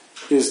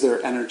 Is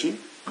there energy?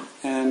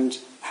 And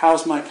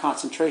how's my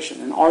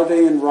concentration? And are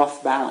they in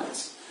rough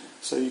balance?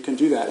 So you can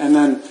do that. And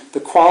then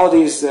the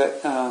qualities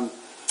that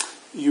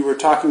you were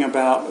talking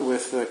about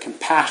with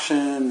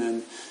compassion,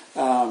 and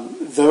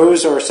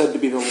those are said to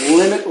be the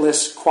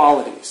limitless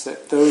qualities,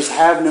 that those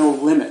have no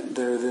limit.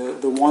 They're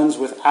the ones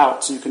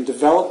without. So you can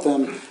develop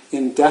them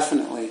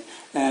indefinitely.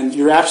 And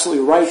you're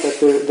absolutely right that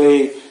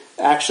they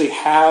actually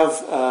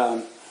have,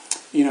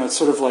 it's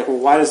sort of like, well,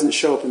 why doesn't it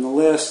show up in the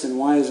list and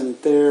why isn't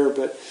it there?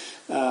 But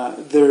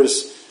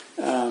there's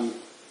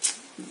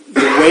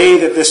the way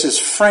that this is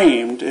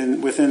framed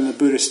within the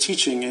Buddhist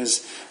teaching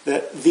is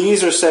that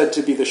these are said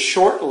to be the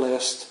short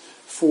list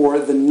for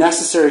the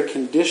necessary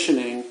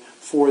conditioning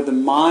for the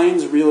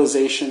mind's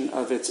realization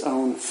of its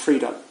own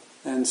freedom.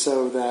 And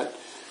so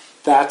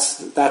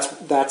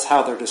that's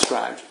how they're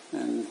described.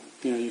 And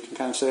you can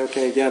kind of say,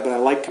 okay, yeah, but I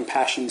like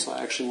compassion, so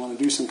I actually want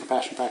to do some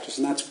compassion practice.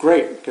 And that's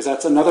great, because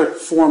that's another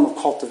form of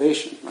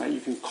cultivation, right? You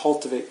can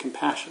cultivate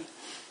compassion.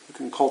 You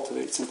can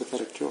cultivate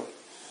sympathetic joy.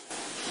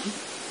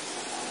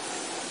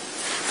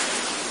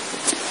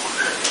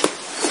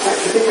 I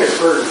think I've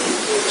heard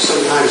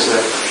sometimes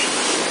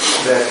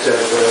that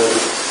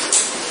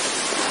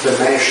the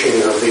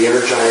mashing of the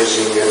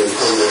energizing and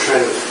the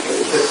trying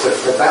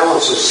the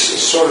balance is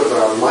sort of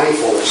a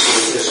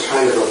mindfulness is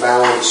kind of a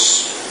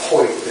balance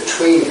point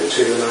between the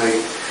two. And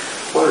I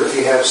wonder if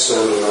you have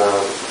some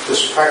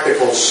just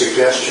practical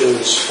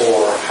suggestions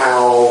for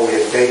how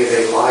in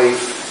day-to-day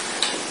life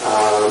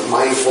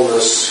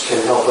mindfulness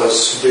can help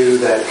us do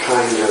that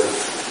kind of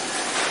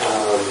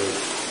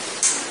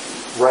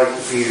right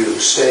view,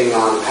 staying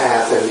on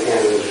path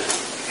and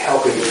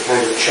helping to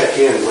kind of check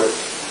in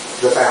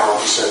with the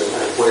balance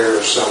and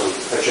where some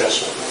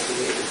adjustment might be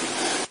needed.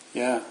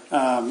 Yeah,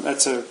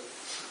 that's a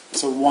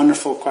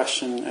wonderful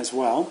question as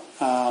well.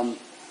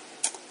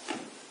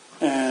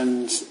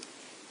 And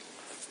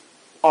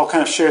I'll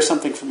kind of share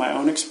something from my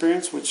own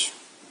experience, which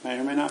may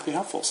or may not be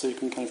helpful, so you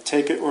can kind of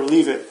take it or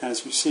leave it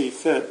as you see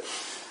fit.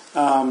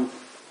 The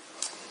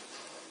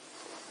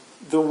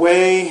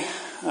way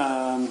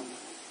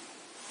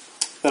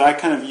that I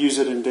kind of use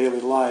it in daily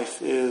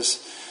life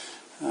is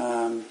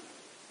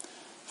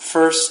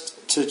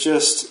first to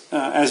just,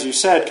 as you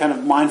said, kind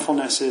of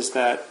mindfulness is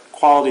that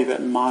quality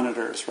that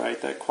monitors, right?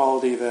 That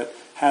quality that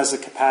has the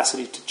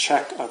capacity to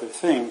check other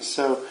things.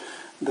 So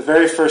the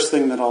very first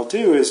thing that I'll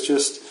do is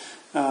just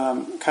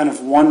kind of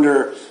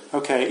wonder,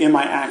 okay, am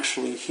I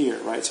actually here,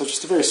 right? So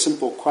just a very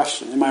simple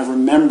question. Am I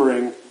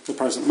remembering the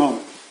present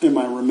moment? Am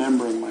I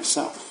remembering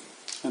myself?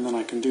 And then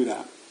I can do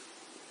that.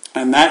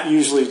 And that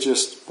usually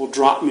just will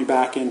drop me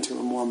back into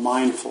a more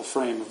mindful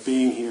frame of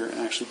being here and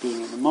actually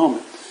being in the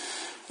moment.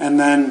 And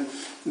then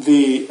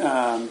the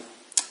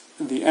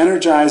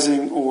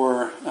energizing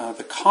or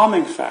the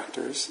calming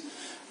factors,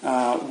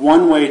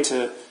 one way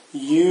to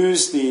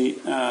use the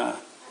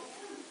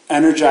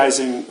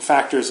energizing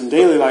factors in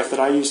daily life that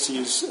I used to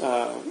use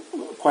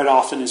quite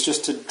often is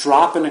just to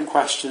drop in a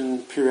question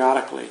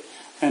periodically,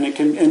 and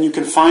you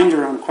can find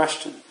your own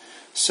question.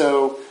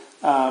 So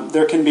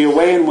there can be a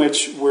way in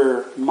which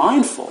we're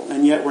mindful,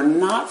 and yet we're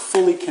not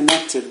fully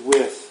connected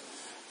with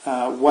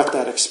what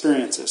that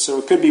experience is. So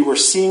it could be we're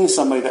seeing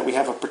somebody that we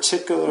have a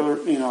particular,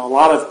 a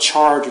lot of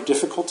charge or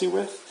difficulty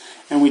with,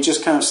 and we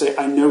just kind of say,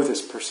 I know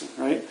this person,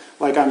 right?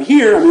 Like I'm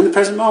here, I'm in the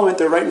present moment,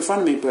 they're right in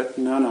front of me, but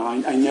no,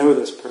 I know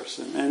this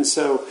person. And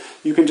so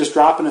you can just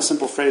drop in a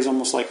simple phrase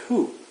almost like,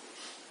 who?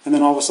 And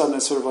then all of a sudden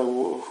it's sort of like,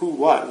 well, who,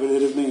 what? It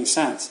doesn't make any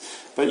sense.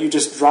 But you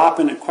just drop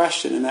in a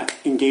question, and that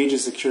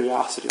engages the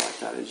curiosity like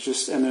that. It's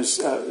just, and there's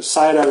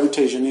Sayadaw U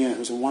Tejaniya,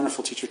 who's a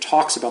wonderful teacher,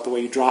 talks about the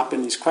way you drop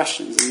in these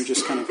questions, and you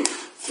just kind of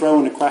throw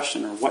in a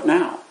question, or what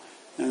now?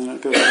 And then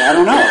it goes, well, I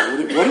don't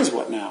know. What is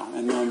what now?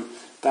 And then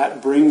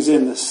that brings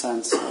in this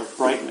sense of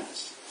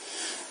brightness.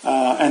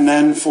 And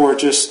then for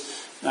just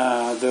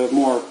the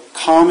more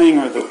calming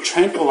or the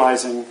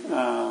tranquilizing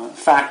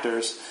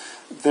factors,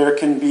 there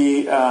can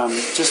be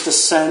just a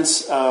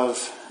sense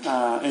of,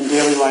 in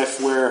daily life,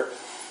 where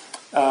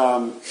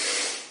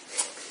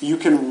you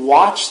can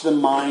watch the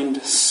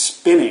mind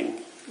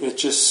spinning. It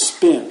just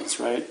spins,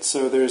 right?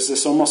 So there's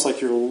this almost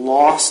like you're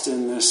lost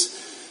in this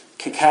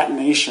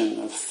concatenation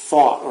of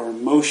thought or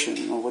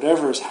emotion or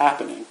whatever is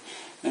happening.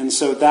 And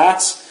so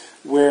that's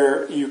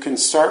where you can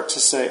start to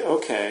say,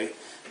 okay,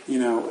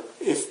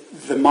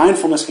 if the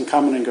mindfulness can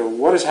come in and go,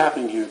 what is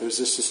happening here? There's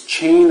this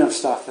chain of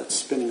stuff that's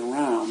spinning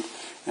around.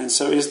 And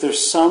so is there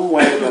some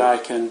way that I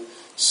can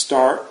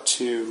start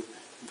to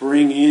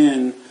bring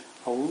in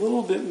a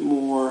little bit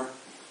more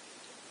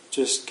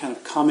just kind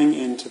of coming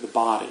into the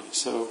body?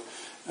 So,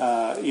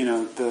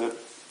 the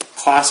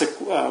classic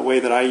way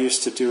that I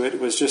used to do it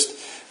was just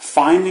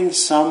finding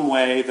some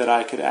way that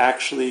I could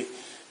actually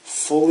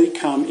fully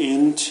come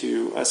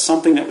into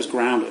something that was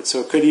grounded. So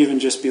it could even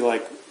just be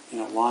like,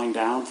 lying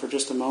down for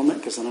just a moment,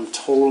 because then I'm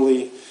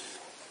totally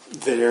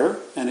there,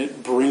 and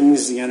it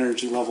brings the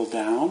energy level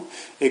down.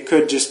 It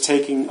could just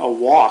taking a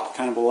walk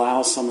kind of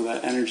allows some of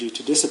that energy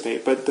to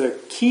dissipate. But the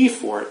key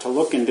for it to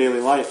look in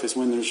daily life is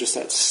when there's just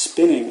that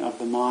spinning of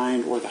the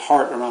mind or the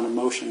heart around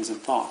emotions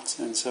and thoughts.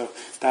 And so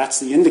that's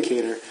the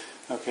indicator,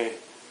 okay,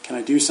 can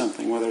I do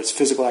something, whether it's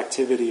physical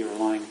activity or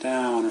lying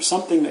down or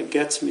something that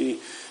gets me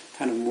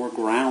kind of more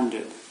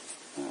grounded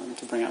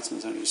to bring out some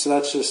of this energy. So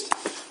that's just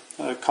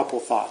a couple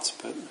thoughts,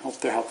 but I hope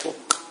they're helpful.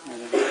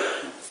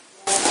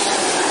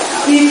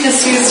 You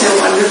just used a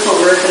wonderful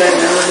word that I've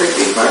never heard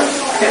before.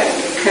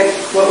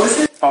 What was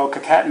it? Oh,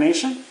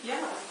 concatenation? Yeah.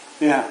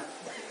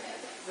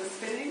 The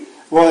spinning?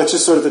 Well, it's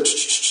just sort of the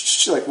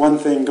like one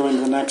thing going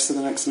to the next, to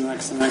the next, and the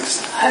next, and the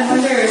next. I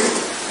wonder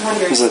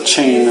There's a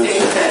chain do you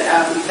think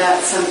that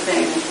that's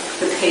something,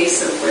 the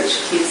pace of which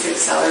keeps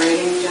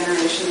accelerating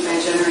generation by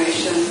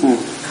generation,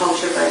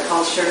 culture by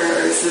culture,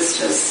 or is this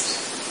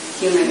just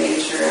human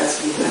nature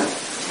as we have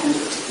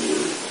tended to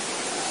be?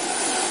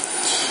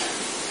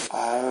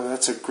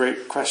 That's a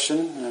great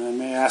question, and I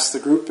may ask the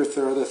group if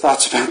there are other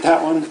thoughts about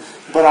that one.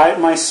 But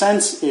my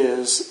sense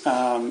is,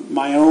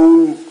 my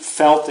own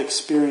felt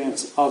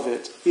experience of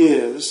it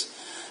is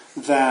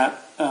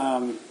that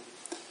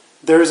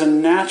there is a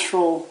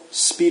natural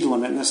speed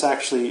limit, and this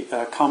actually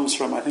comes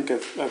from, I think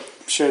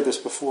I've shared this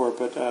before,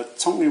 but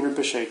Tsongmi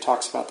Rinpoche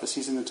talks about this.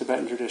 He's in the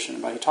Tibetan tradition,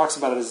 but he talks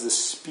about it as the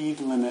speed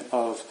limit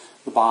of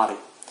the body.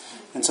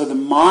 And so the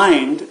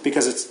mind,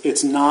 because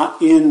it's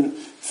not in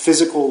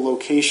physical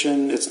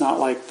location, it's not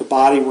like the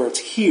body where it's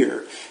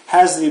here,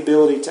 has the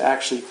ability to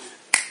actually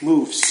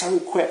move so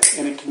quick,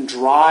 and it can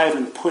drive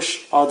and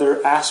push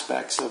other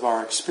aspects of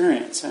our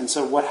experience. And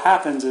so what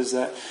happens is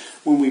that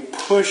when we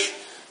push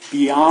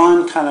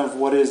beyond kind of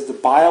what is the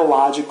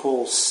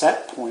biological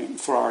set point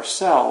for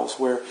ourselves,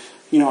 where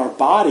our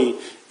body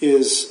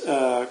is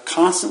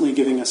constantly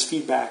giving us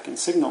feedback and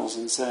signals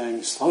and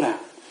saying, slow down.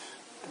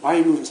 Why are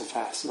you moving so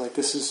fast? Like,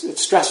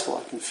 it's stressful.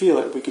 I can feel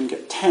it. We can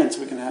get tense.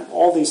 We can have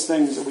all these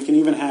things. We can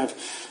even have,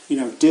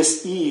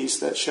 dis-ease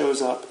that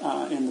shows up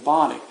in the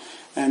body.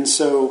 And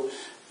so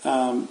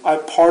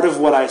part of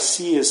what I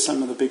see as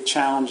some of the big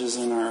challenges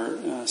in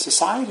our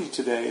society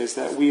today is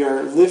that we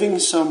are living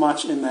so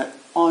much in that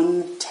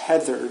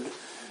untethered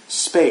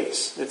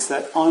space. It's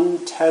that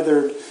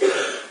untethered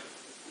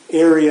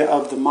area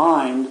of the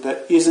mind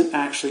that isn't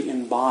actually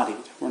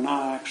embodied. We're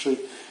not actually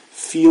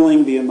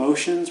feeling the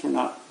emotions. We're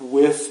not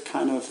with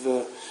kind of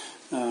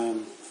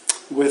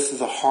with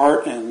the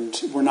heart, and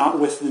we're not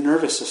with the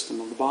nervous system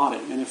of the body.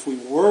 And if we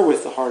were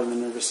with the heart and the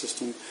nervous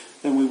system,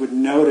 then we would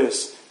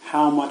notice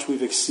how much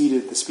we've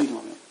exceeded the speed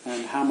limit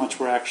and how much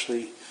we're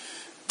actually,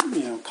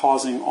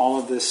 causing all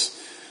of this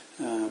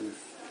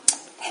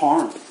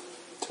harm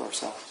to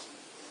ourselves.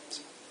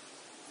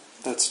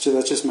 So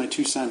that's just my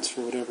 2 cents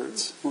for whatever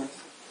it's worth.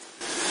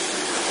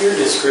 Your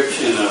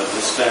description of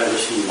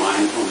establishing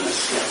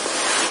mindfulness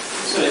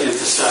sort of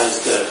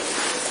emphasized a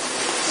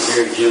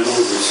very gentle,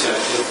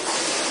 receptive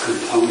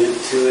component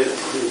to it.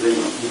 You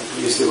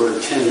use the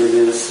word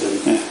tenderness and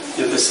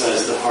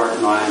emphasize the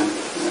heart-mind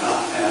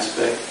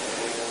aspect.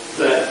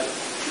 But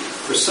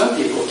for some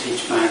people,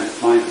 teach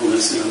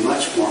mindfulness in a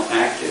much more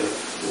active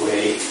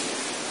way.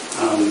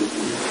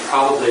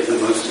 Probably the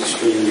most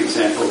extreme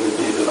example would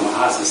be the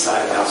Mahasi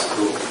Sayadaw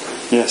school.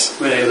 Yes.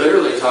 Where they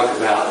literally talk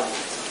about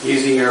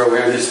using your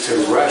awareness to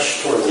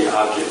rush toward the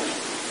object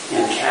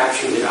and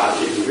capture the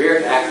object.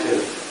 Very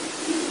active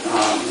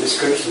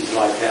descriptions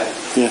like that.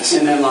 Yes.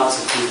 And then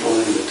lots of people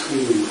in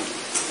between.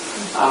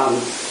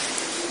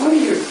 What are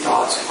your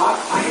thoughts?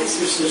 Why is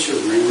there such a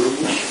range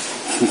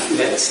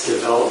that's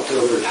developed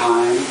over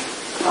time?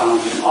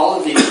 All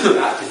of these have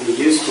got to be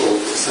useful to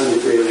some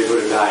degree, or they would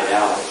have died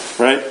out.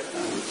 Right.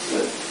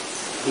 But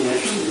I'm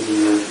interested in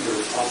your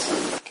thoughts on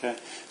that. Okay.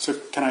 So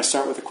can I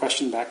start with a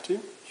question back to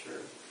you?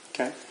 Sure.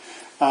 Okay.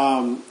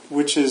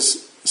 Which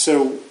is,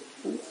 so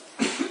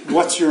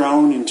what's your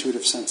own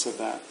intuitive sense of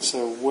that?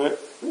 So with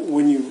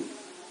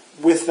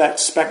that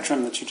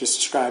spectrum that you just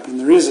described, and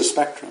there is a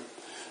spectrum,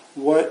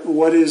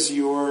 what is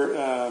your,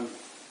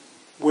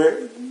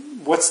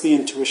 what's the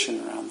intuition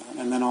around that?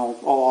 And then I'll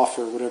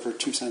offer whatever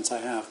 2 cents I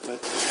have.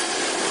 But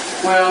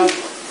well,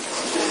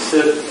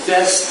 the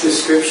best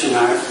description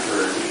I've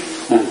heard,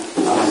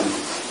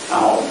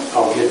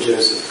 I'll give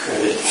Joseph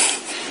credit,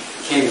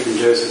 came from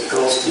Joseph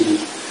Goldstein,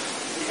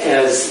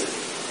 as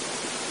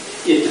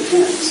it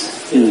depends.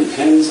 It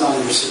depends on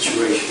your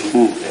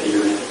situation that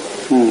you're in.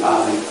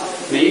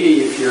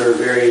 Maybe if you're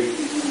very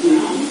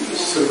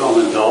sort of on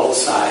the dull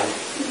side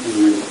in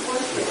your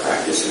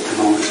practice at the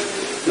moment,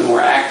 the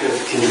more active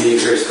can be a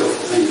very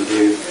skillful thing to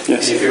do.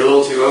 Yes. And if you're a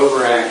little too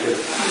overactive,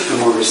 the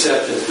more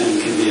receptive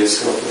thing can be a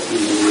skillful thing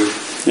to do.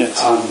 yes.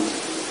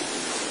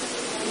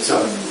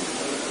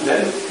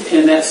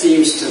 That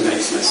seems to make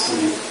sense to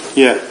me.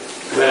 Yeah.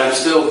 But I'm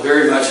still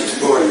very much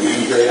exploring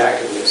and very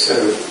actively. So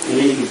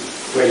any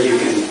way you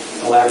can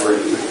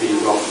elaborate would be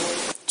welcome.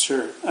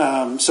 Sure.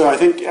 So I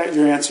think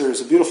your answer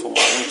is a beautiful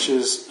one, which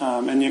is,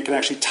 and you can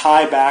actually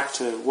tie back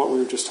to what we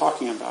were just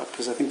talking about,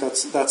 because I think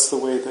that's the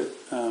way that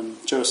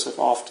Joseph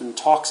often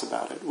talks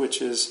about it,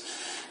 which is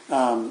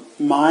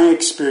my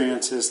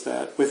experience is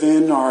that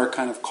within our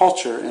kind of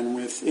culture and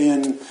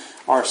within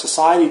our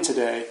society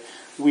today,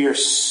 we are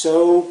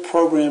so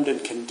programmed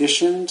and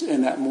conditioned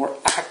in that more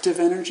active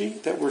energy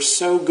that we're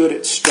so good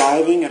at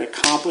striving, at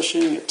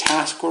accomplishing, at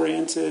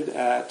task-oriented,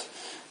 at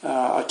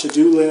a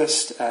to-do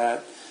list,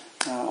 at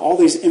all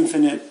these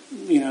infinite,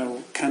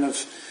 kind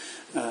of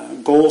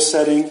goal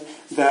setting,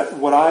 that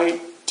what I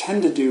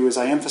tend to do is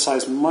I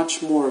emphasize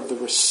much more of the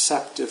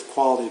receptive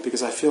quality,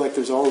 because I feel like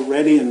there's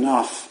already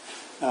enough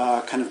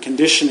kind of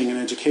conditioning and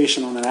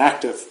education on an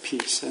active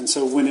piece. And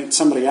so when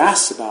somebody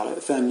asks about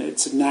it, then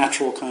it's a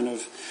natural kind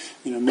of,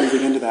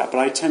 moving into that. But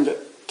I tend to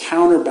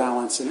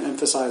counterbalance and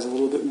emphasize a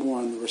little bit more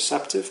on the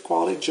receptive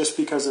quality, just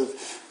because of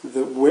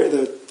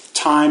the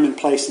time and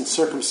place and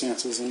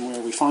circumstances and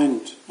where we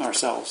find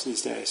ourselves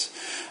these days.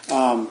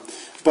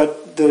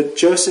 But the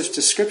Joseph's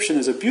description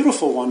is a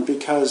beautiful one,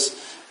 because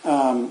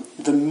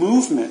the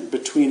movement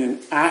between an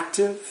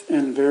active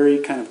and very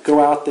kind of go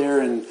out there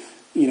and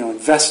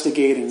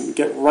investigate and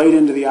get right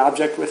into the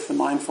object with the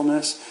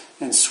mindfulness,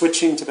 and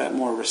switching to that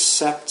more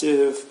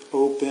receptive,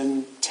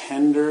 open,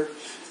 tender,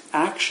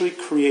 actually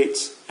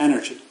creates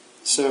energy.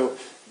 So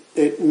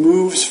it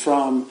moves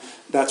from,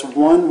 that's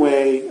one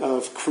way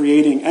of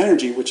creating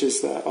energy, which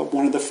is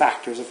one of the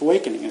factors of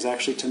awakening, is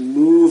actually to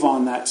move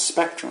on that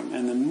spectrum.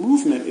 And the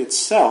movement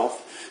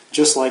itself,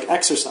 just like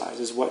exercise,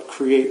 is what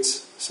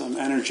creates some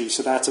energy.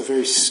 So that's a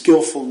very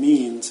skillful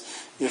means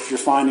if you're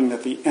finding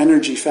that the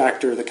energy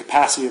factor, the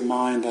capacity of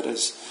mind that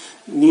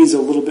needs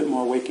a little bit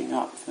more waking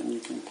up, then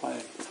you can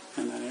play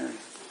in that area.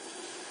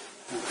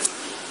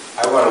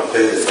 I want to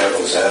play the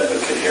devil's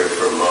advocate here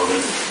for a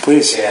moment.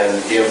 Please.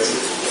 And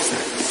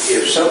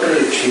if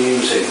somebody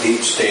achieves a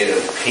deep state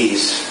of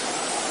peace,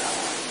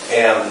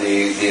 and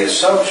the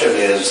assumption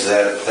is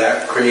that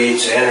that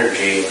creates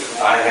energy,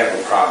 I have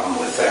a problem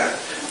with that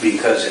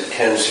because it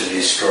tends to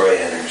destroy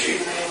energy.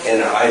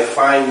 And I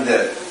find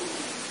that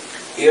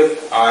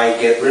if I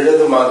get rid of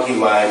the monkey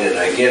mind and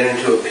I get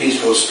into a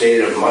peaceful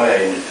state of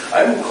mind,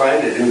 I'm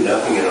inclined to do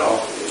nothing at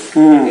all.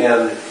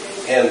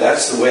 And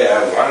that's the way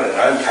I want it.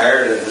 I'm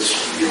tired of this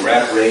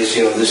rat race,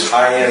 this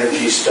high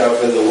energy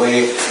stuff, and the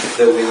way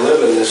that we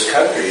live in this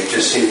country. It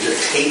just seems to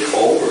take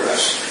over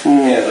us.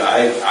 And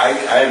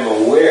I'm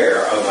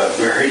aware of a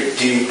very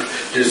deep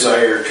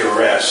desire to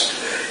rest,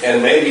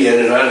 and maybe in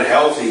an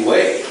unhealthy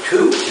way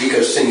too,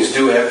 because things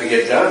do have to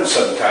get done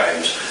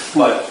sometimes.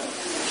 But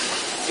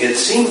it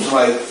seems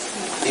like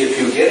if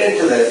you get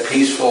into that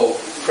peaceful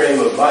frame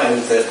of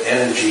mind, that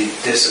energy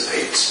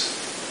dissipates.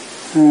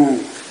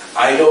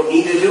 I don't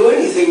need to do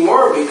anything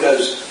more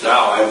because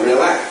now I'm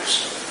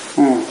relaxed.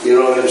 You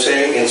know what I'm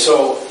saying? And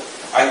so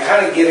I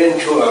kind of get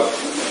into a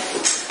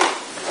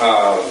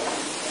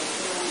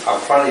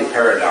funny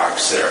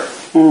paradox there.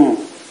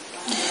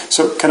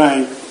 So can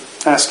I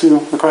ask you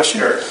a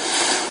question? Sure.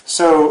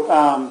 So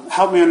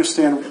help me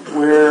understand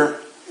where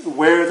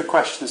the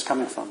question is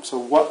coming from. So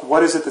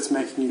what is it that's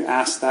making you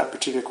ask that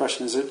particular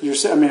question? Is it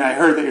I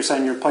heard that you're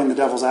saying you're playing the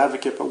devil's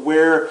advocate, but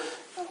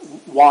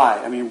why?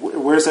 I mean,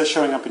 where's that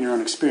showing up in your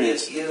own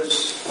experience? It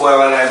is,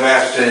 well, and I've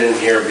asked it in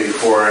here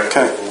before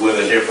with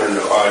a different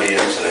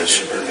audience and a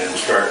different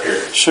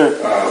instructor. Sure.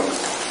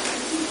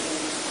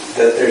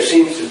 That there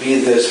seems to be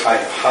this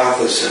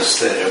hypothesis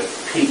that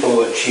if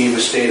people achieve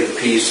a state of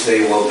peace,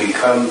 they will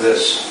become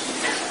this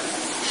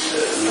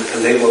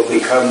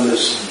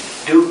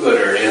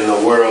do-gooder in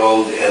the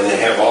world, and they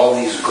have all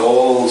these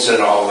goals and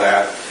all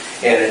that.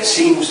 And it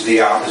seems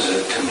the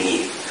opposite to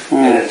me.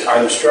 And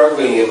I'm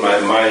struggling in my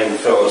mind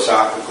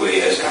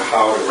philosophically as to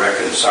how to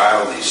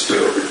reconcile these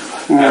two.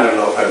 I don't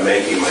know if I'm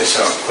making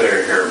myself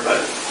clear here,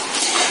 but...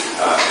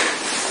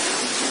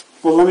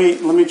 Well, let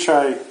me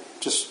try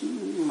just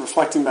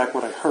reflecting back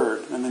what I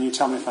heard, and then you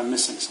tell me if I'm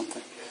missing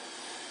something.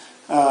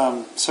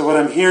 So what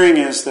I'm hearing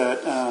is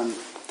that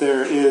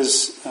there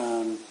is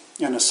an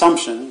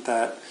assumption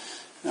that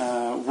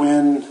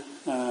when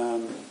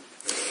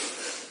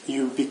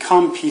you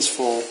become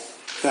peaceful,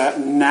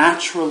 that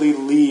naturally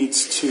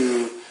leads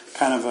to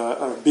kind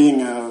of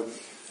being an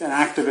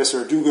activist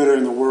or a do-gooder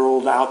in the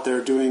world out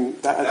there doing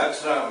that.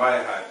 That's not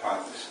my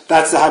hypothesis.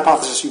 That's the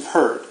hypothesis you've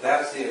heard.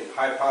 That's the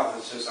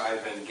hypothesis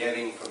I've been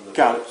getting from the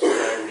Got books it.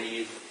 that I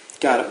read.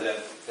 Got it.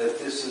 That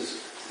this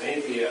is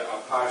maybe a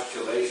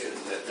postulation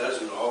that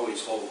doesn't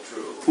always hold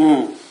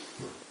true.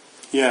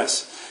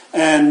 Yes.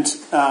 And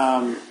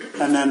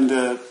then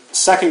the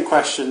second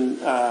question,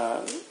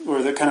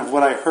 or the kind of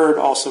what I heard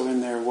also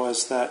in there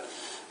was that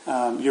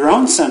your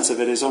own sense of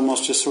it is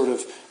almost just sort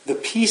of the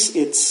peace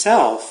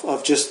itself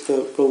of just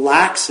the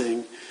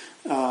relaxing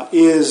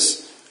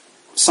is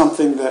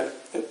something that,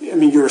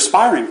 you're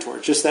aspiring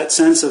toward. Just that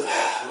sense of...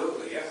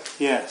 Absolutely, yeah.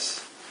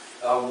 Yes.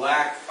 A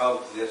lack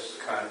of this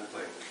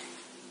conflict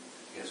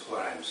is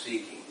what I'm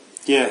seeking.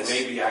 Yes.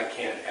 Maybe I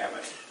can't have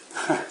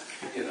it,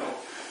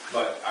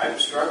 but I'm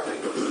struggling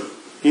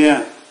with it.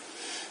 Yeah.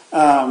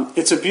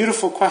 It's a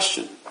beautiful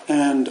question.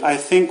 And I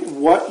think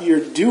what you're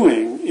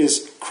doing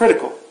is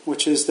critical,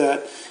 which is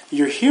that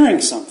you're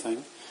hearing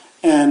something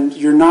and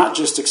you're not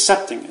just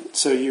accepting it.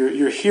 So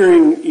you're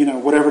hearing,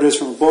 whatever it is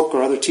from a book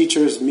or other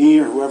teachers, me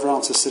or whoever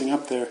else is sitting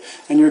up there,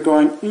 and you're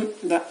going,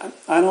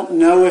 I don't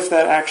know if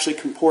that actually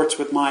comports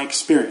with my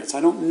experience.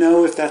 I don't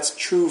know if that's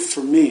true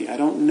for me. I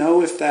don't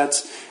know if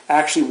that's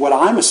actually what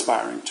I'm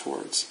aspiring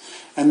towards.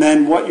 And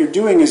then what you're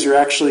doing is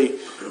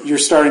you're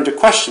starting to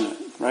question it,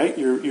 right?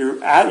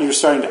 You're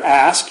starting to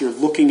ask, you're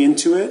looking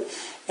into it,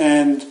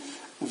 and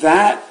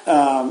that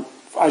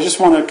I just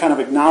want to kind of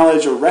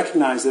acknowledge or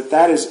recognize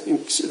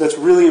that's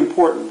really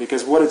important,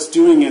 because what it's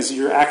doing is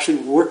you're actually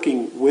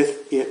working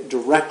with it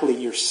directly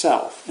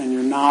yourself, and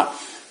you're not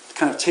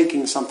kind of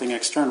taking something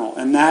external,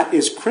 and that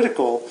is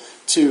critical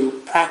to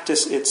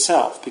practice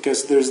itself,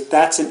 because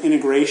that's an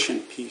integration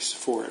piece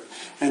for it.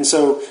 And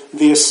so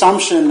the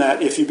assumption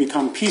that if you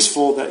become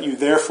peaceful that you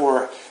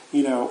therefore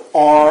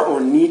are or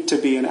need to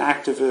be an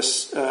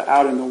activist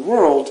out in the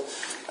world,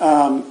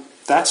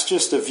 that's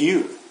just a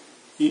view.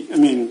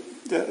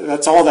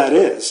 That's all that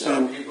is.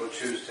 Some people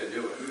choose to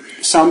do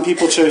it. Some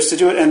people chose to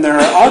do it, and there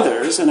are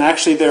others, and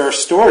actually there are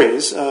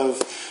stories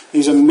of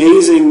these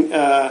amazing,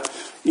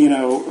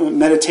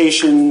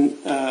 meditation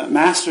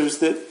masters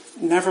that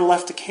never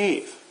left a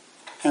cave.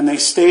 And they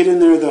stayed in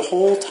there the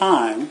whole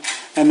time,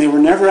 and they were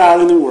never out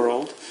in the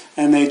world,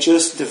 and they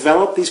just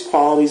developed these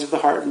qualities of the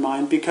heart and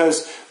mind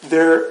because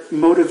their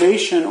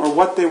motivation or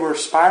what they were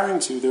aspiring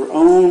to, their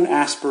own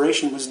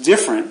aspiration, was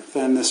different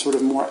than the sort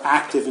of more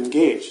active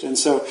engaged. And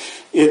so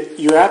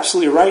you're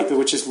absolutely right, though,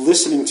 which is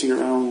listening to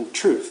your own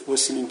truth,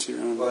 listening to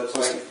your own... Well, it's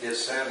like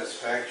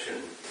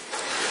dissatisfaction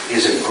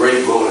is a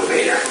great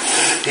motivator.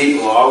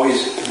 People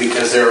always,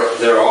 because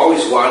they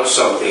always want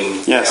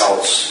something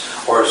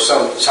else, or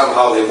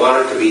somehow they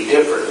want it to be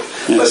different.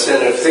 Yes. But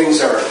then if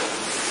things are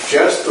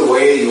just the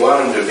way you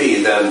want them to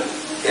be, then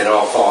it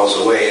all falls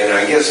away. And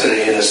I guess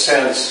in a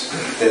sense,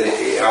 that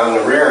on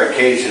the rare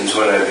occasions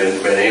when I've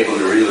been able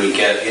to really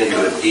get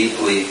into a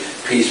deeply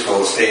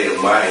peaceful state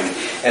of mind,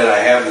 and I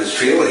have this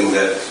feeling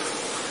that,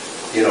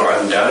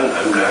 I'm done,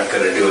 I'm not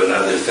going to do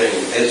another thing,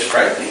 it's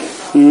frightening.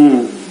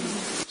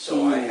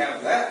 So I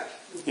have that.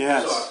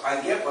 Yes. So I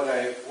get what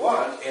I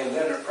want, and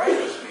then it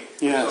frightens me.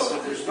 Yes. So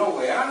there's no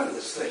way out of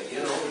this thing,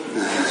 And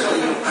so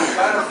you've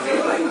got a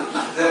feeling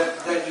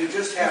that you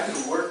just have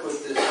to work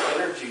with this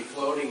energy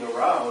floating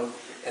around,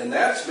 and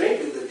that's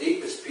maybe the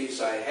deepest peace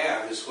I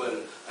have, is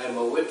when I'm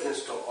a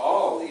witness to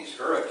all these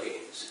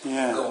hurricanes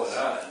going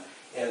on,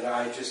 and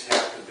I just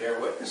have to bear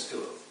witness to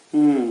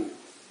them.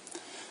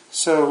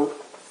 So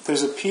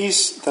there's a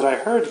piece that I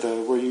heard,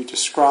 though, where you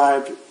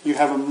described you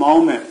have a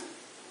moment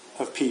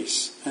of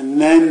peace,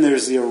 and then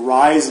there's the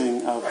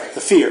arising of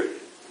the fear,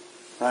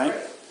 right?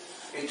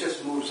 It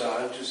just moves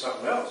on to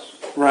something else.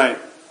 Right.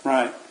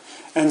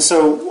 And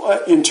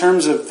so in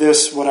terms of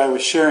this, what I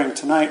was sharing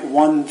tonight,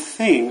 one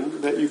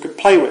thing that you could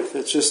play with,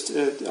 it's just,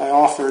 I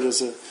offer it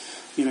as a,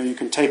 you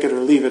can take it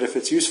or leave it if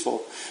it's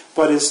useful,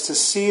 but is to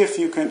see if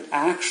you can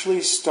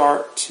actually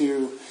start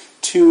to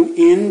tune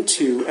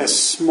into, as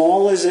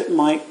small as it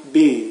might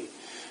be,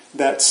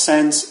 that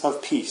sense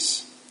of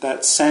peace.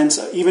 That sense,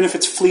 even if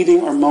it's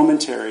fleeting or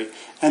momentary,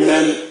 and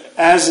then,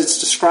 as it's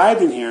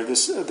described in here,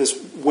 this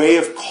way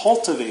of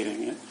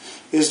cultivating it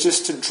is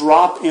just to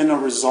drop in a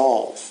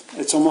resolve.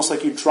 It's almost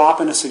like you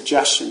drop in a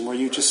suggestion where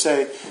you just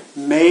say,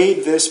 "May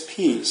this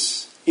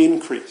peace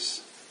increase,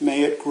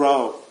 may it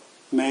grow,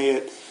 may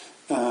it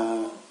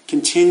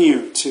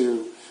continue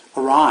to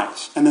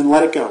arise," and then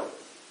let it go,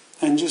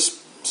 and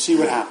just see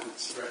what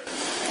happens.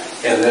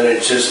 And then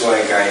it's just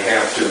like I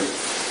have to.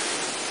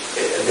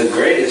 The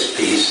greatest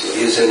peace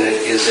is in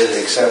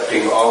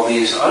accepting all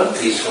these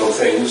unpeaceful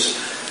things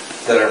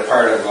that are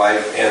part of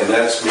life, and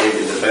that's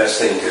maybe the best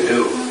thing to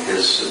do,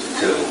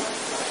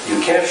 you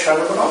can't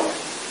shut them out.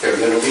 They're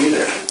going to be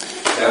there.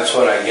 That's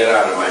what I get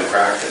out of my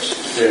practice.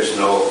 There's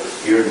no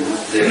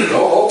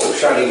hope of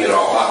shutting it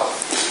all out.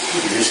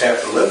 You just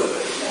have to live with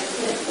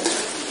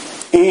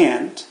it.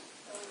 And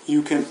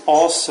you can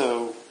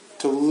also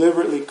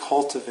deliberately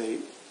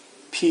cultivate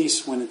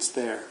peace when it's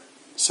there.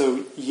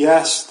 So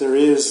yes, there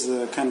is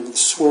the kind of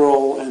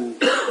swirl and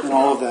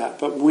all of that.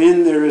 But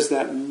when there is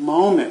that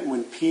moment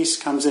when peace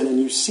comes in and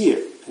you see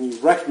it, and you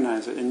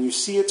recognize it, and you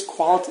see its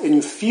quality, and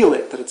you feel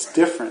it, that it's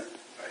different,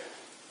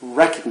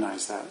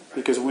 recognize that.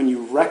 Because when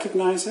you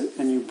recognize it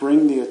and you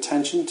bring the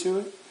attention to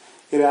it,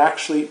 it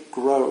actually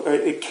grows.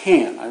 It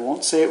can. I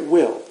won't say it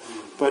will.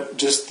 But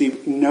just the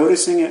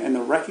noticing it and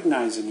the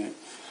recognizing it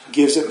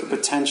gives it the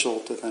potential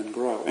to then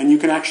grow. And you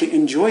can actually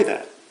enjoy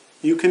that.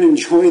 You can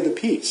enjoy the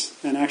peace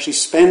and actually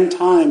spend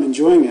time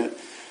enjoying it,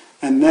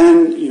 and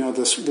then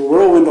the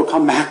whirlwind will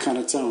come back on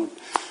its own.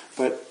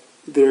 But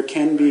there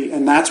can be,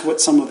 and that's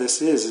what some of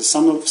this is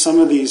some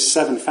of these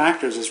 7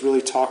 factors is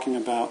really talking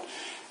about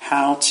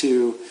how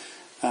to.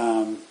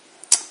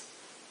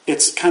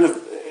 It's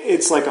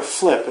like a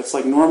flip. It's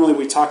like normally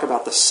we talk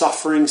about the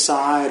suffering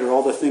side or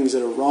all the things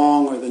that are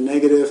wrong or the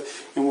negative,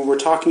 and when we're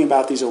talking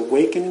about these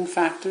awakening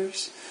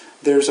factors,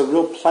 there's a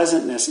real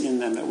pleasantness in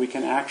them that we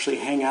can actually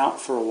hang out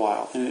for a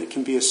while, and it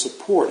can be a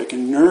support. It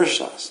can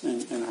nourish us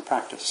in our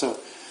practice. So,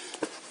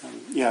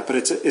 but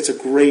it's a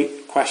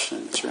great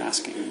question that you're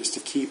asking, is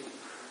to keep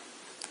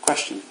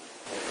questioning.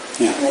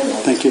 Yeah,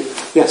 thank you.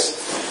 Yes?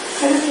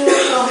 I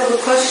have a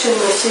question.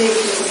 We'll see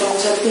if it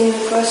ends up being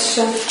a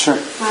question. Sure.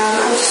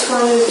 I just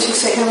wanted to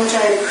say how much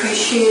I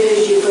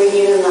appreciated you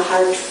bringing in the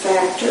heart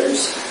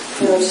factors,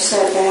 just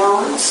that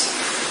balance.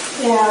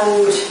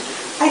 And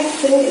I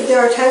think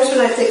there are times when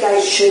I think I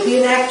should be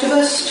an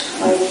activist,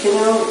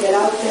 get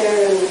out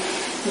there and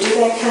do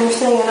that kind of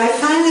thing. And I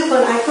find that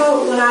when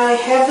I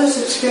have those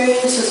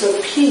experiences of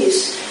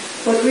peace,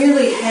 what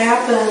really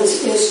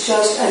happens is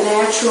just a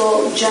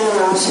natural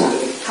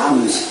generosity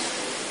comes.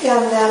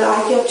 And then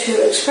I get to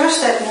express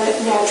that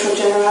natural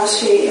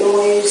generosity in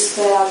ways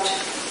that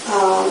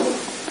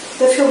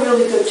feel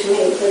really good to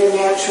me, that are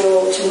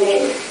natural to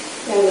me.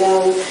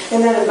 And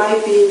then it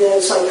might be that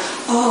it's like,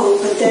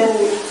 but then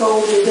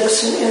go do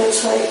this, and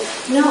it's like,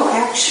 no,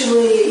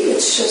 actually,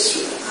 it's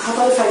just, how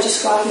about if I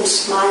just go out and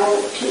smile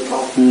at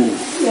people,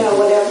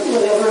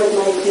 whatever it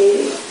might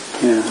be.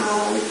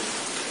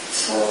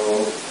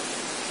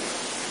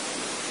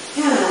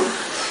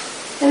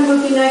 And it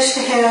would be nice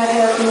to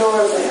have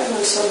more of that,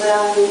 and so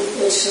then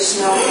it's just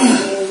not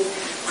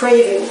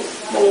craving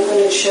when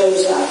it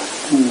shows up,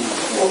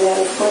 and that,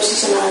 of course,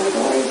 is an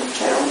ongoing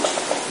challenge.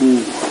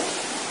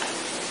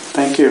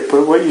 Thank you.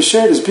 But what you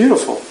shared is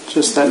beautiful.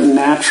 Just that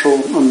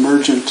natural,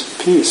 emergent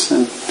peace.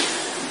 And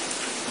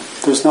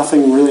there's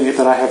nothing really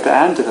that I have to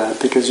add to that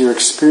because you're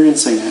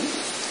experiencing it.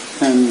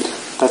 And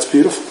that's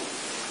beautiful.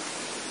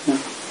 And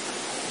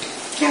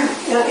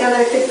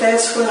I think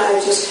that's when I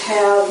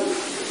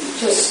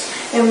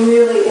am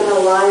really in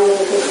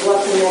alignment with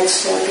what the next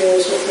step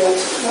is, with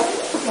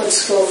what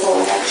skillful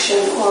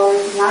action or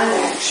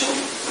non-action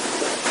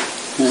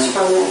is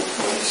from that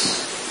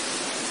place.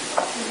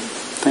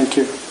 Thank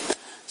you.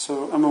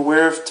 So I'm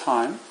aware of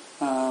time.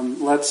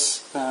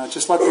 Let's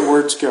just let the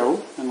words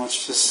go, and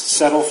let's just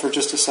settle for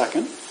just a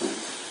second.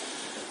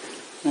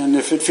 And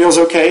if it feels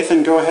okay,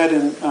 then go ahead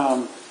and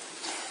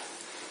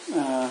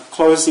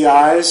close the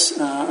eyes.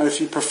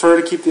 If you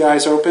prefer to keep the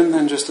eyes open,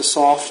 then just a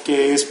soft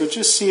gaze. But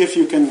just see if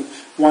you can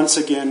once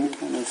again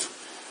kind of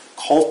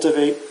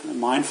cultivate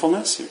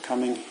mindfulness. You're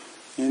coming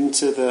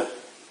into the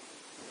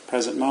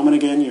present moment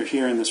again. You're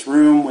here in this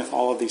room with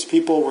all of these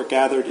people. We're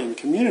gathered in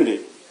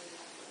community.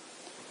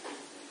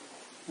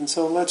 And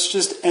so let's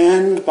just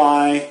end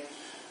by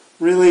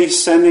really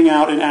sending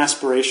out an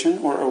aspiration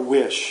or a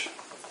wish.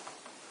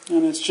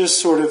 And it's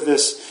just sort of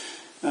this,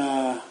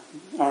 our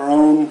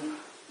own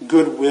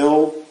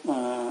goodwill,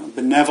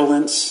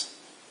 benevolence,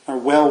 our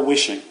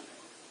well-wishing.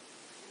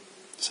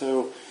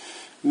 So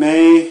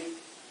may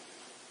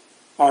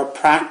our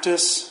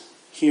practice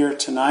here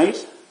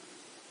tonight,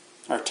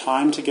 our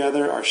time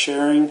together, our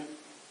sharing,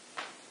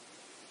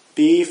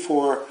 be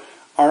for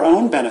our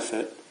own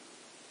benefit,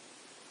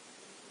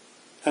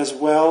 as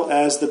well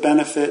as the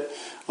benefit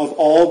of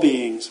all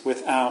beings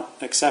without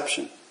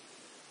exception.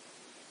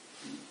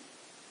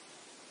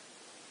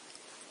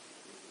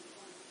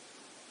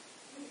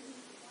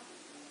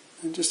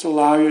 And just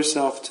allow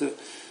yourself to,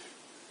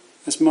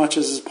 as much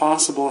as is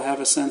possible, have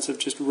a sense of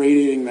just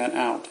radiating that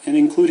out and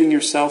including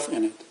yourself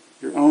in it,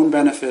 your own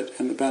benefit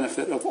and the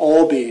benefit of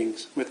all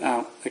beings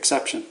without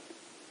exception.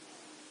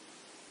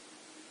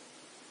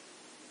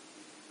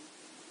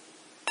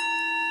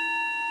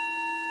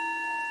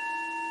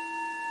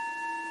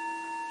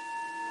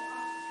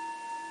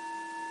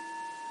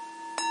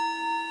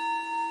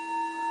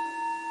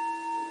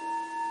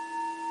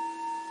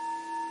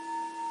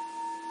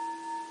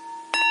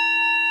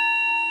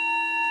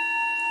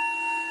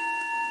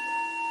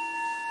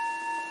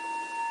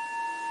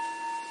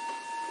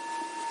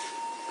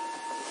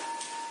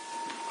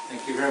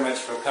 Thank you very much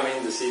for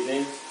coming this evening,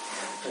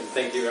 and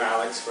thank you,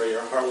 Alex, for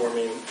your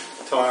heartwarming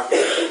talk.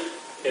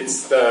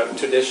 It's the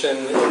tradition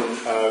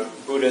in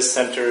Buddhist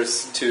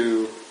centers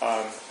to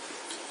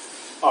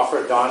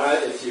offer dana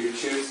if you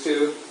choose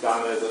to.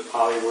 Dana is a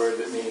Pali word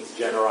that means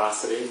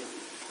generosity.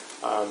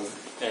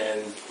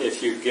 And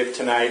if you give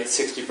tonight,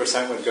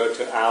 60% would go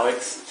to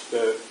Alex,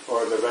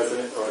 or the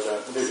resident, or the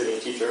visiting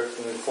teacher,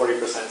 and then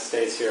 40%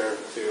 stays here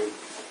to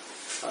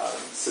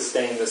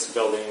sustain this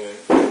building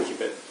and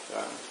keep it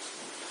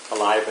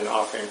alive and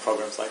offering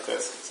programs like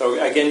this. So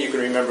again, you can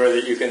remember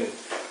that you can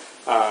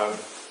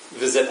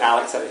visit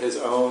Alex at his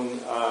own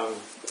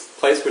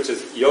place, which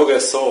is Yoga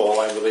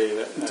Soul, I believe.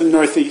 It's in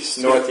Northeast.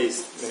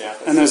 Northeast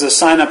Minneapolis. And there's a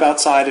sign up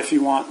outside if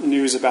you want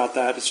news about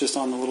that. It's just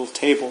on the little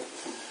table.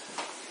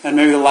 And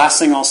maybe the last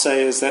thing I'll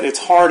say is that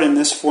it's hard in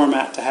this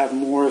format to have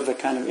more of the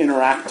kind of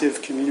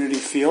interactive community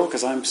feel,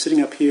 because I'm sitting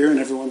up here and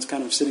everyone's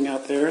kind of sitting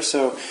out there.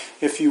 So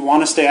if you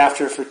want to stay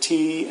after for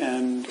tea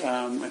and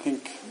I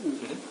think,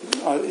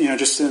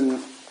 just in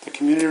the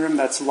community room,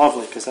 that's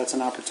lovely, because that's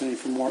an opportunity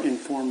for more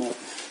informal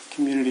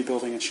community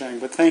building and sharing.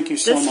 But thank you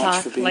so This much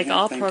talk, for being like here.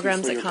 all Thank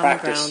programs you for at your Common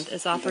practice. Ground,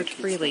 is offered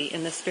freely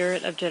in the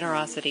spirit of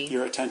generosity.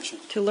 Your attention.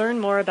 To learn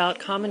more about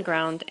Common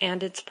Ground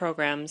and its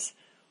programs,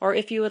 or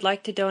if you would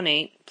like to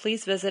donate,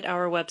 please visit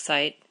our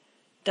website,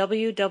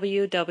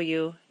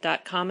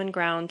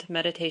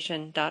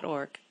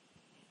 www.commongroundmeditation.org.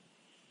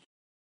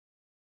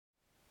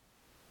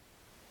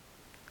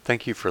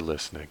 Thank you for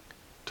listening.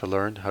 To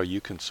learn how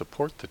you can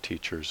support the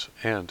teachers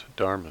and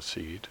Dharma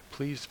Seed,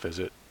 please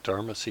visit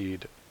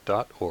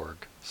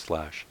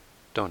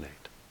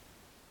dharmaseed.org/donate.